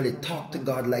literally talk to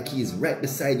God like he is right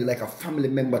beside you, like a family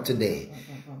member today,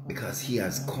 because he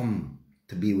has come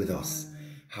to be with us.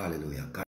 Hallelujah. God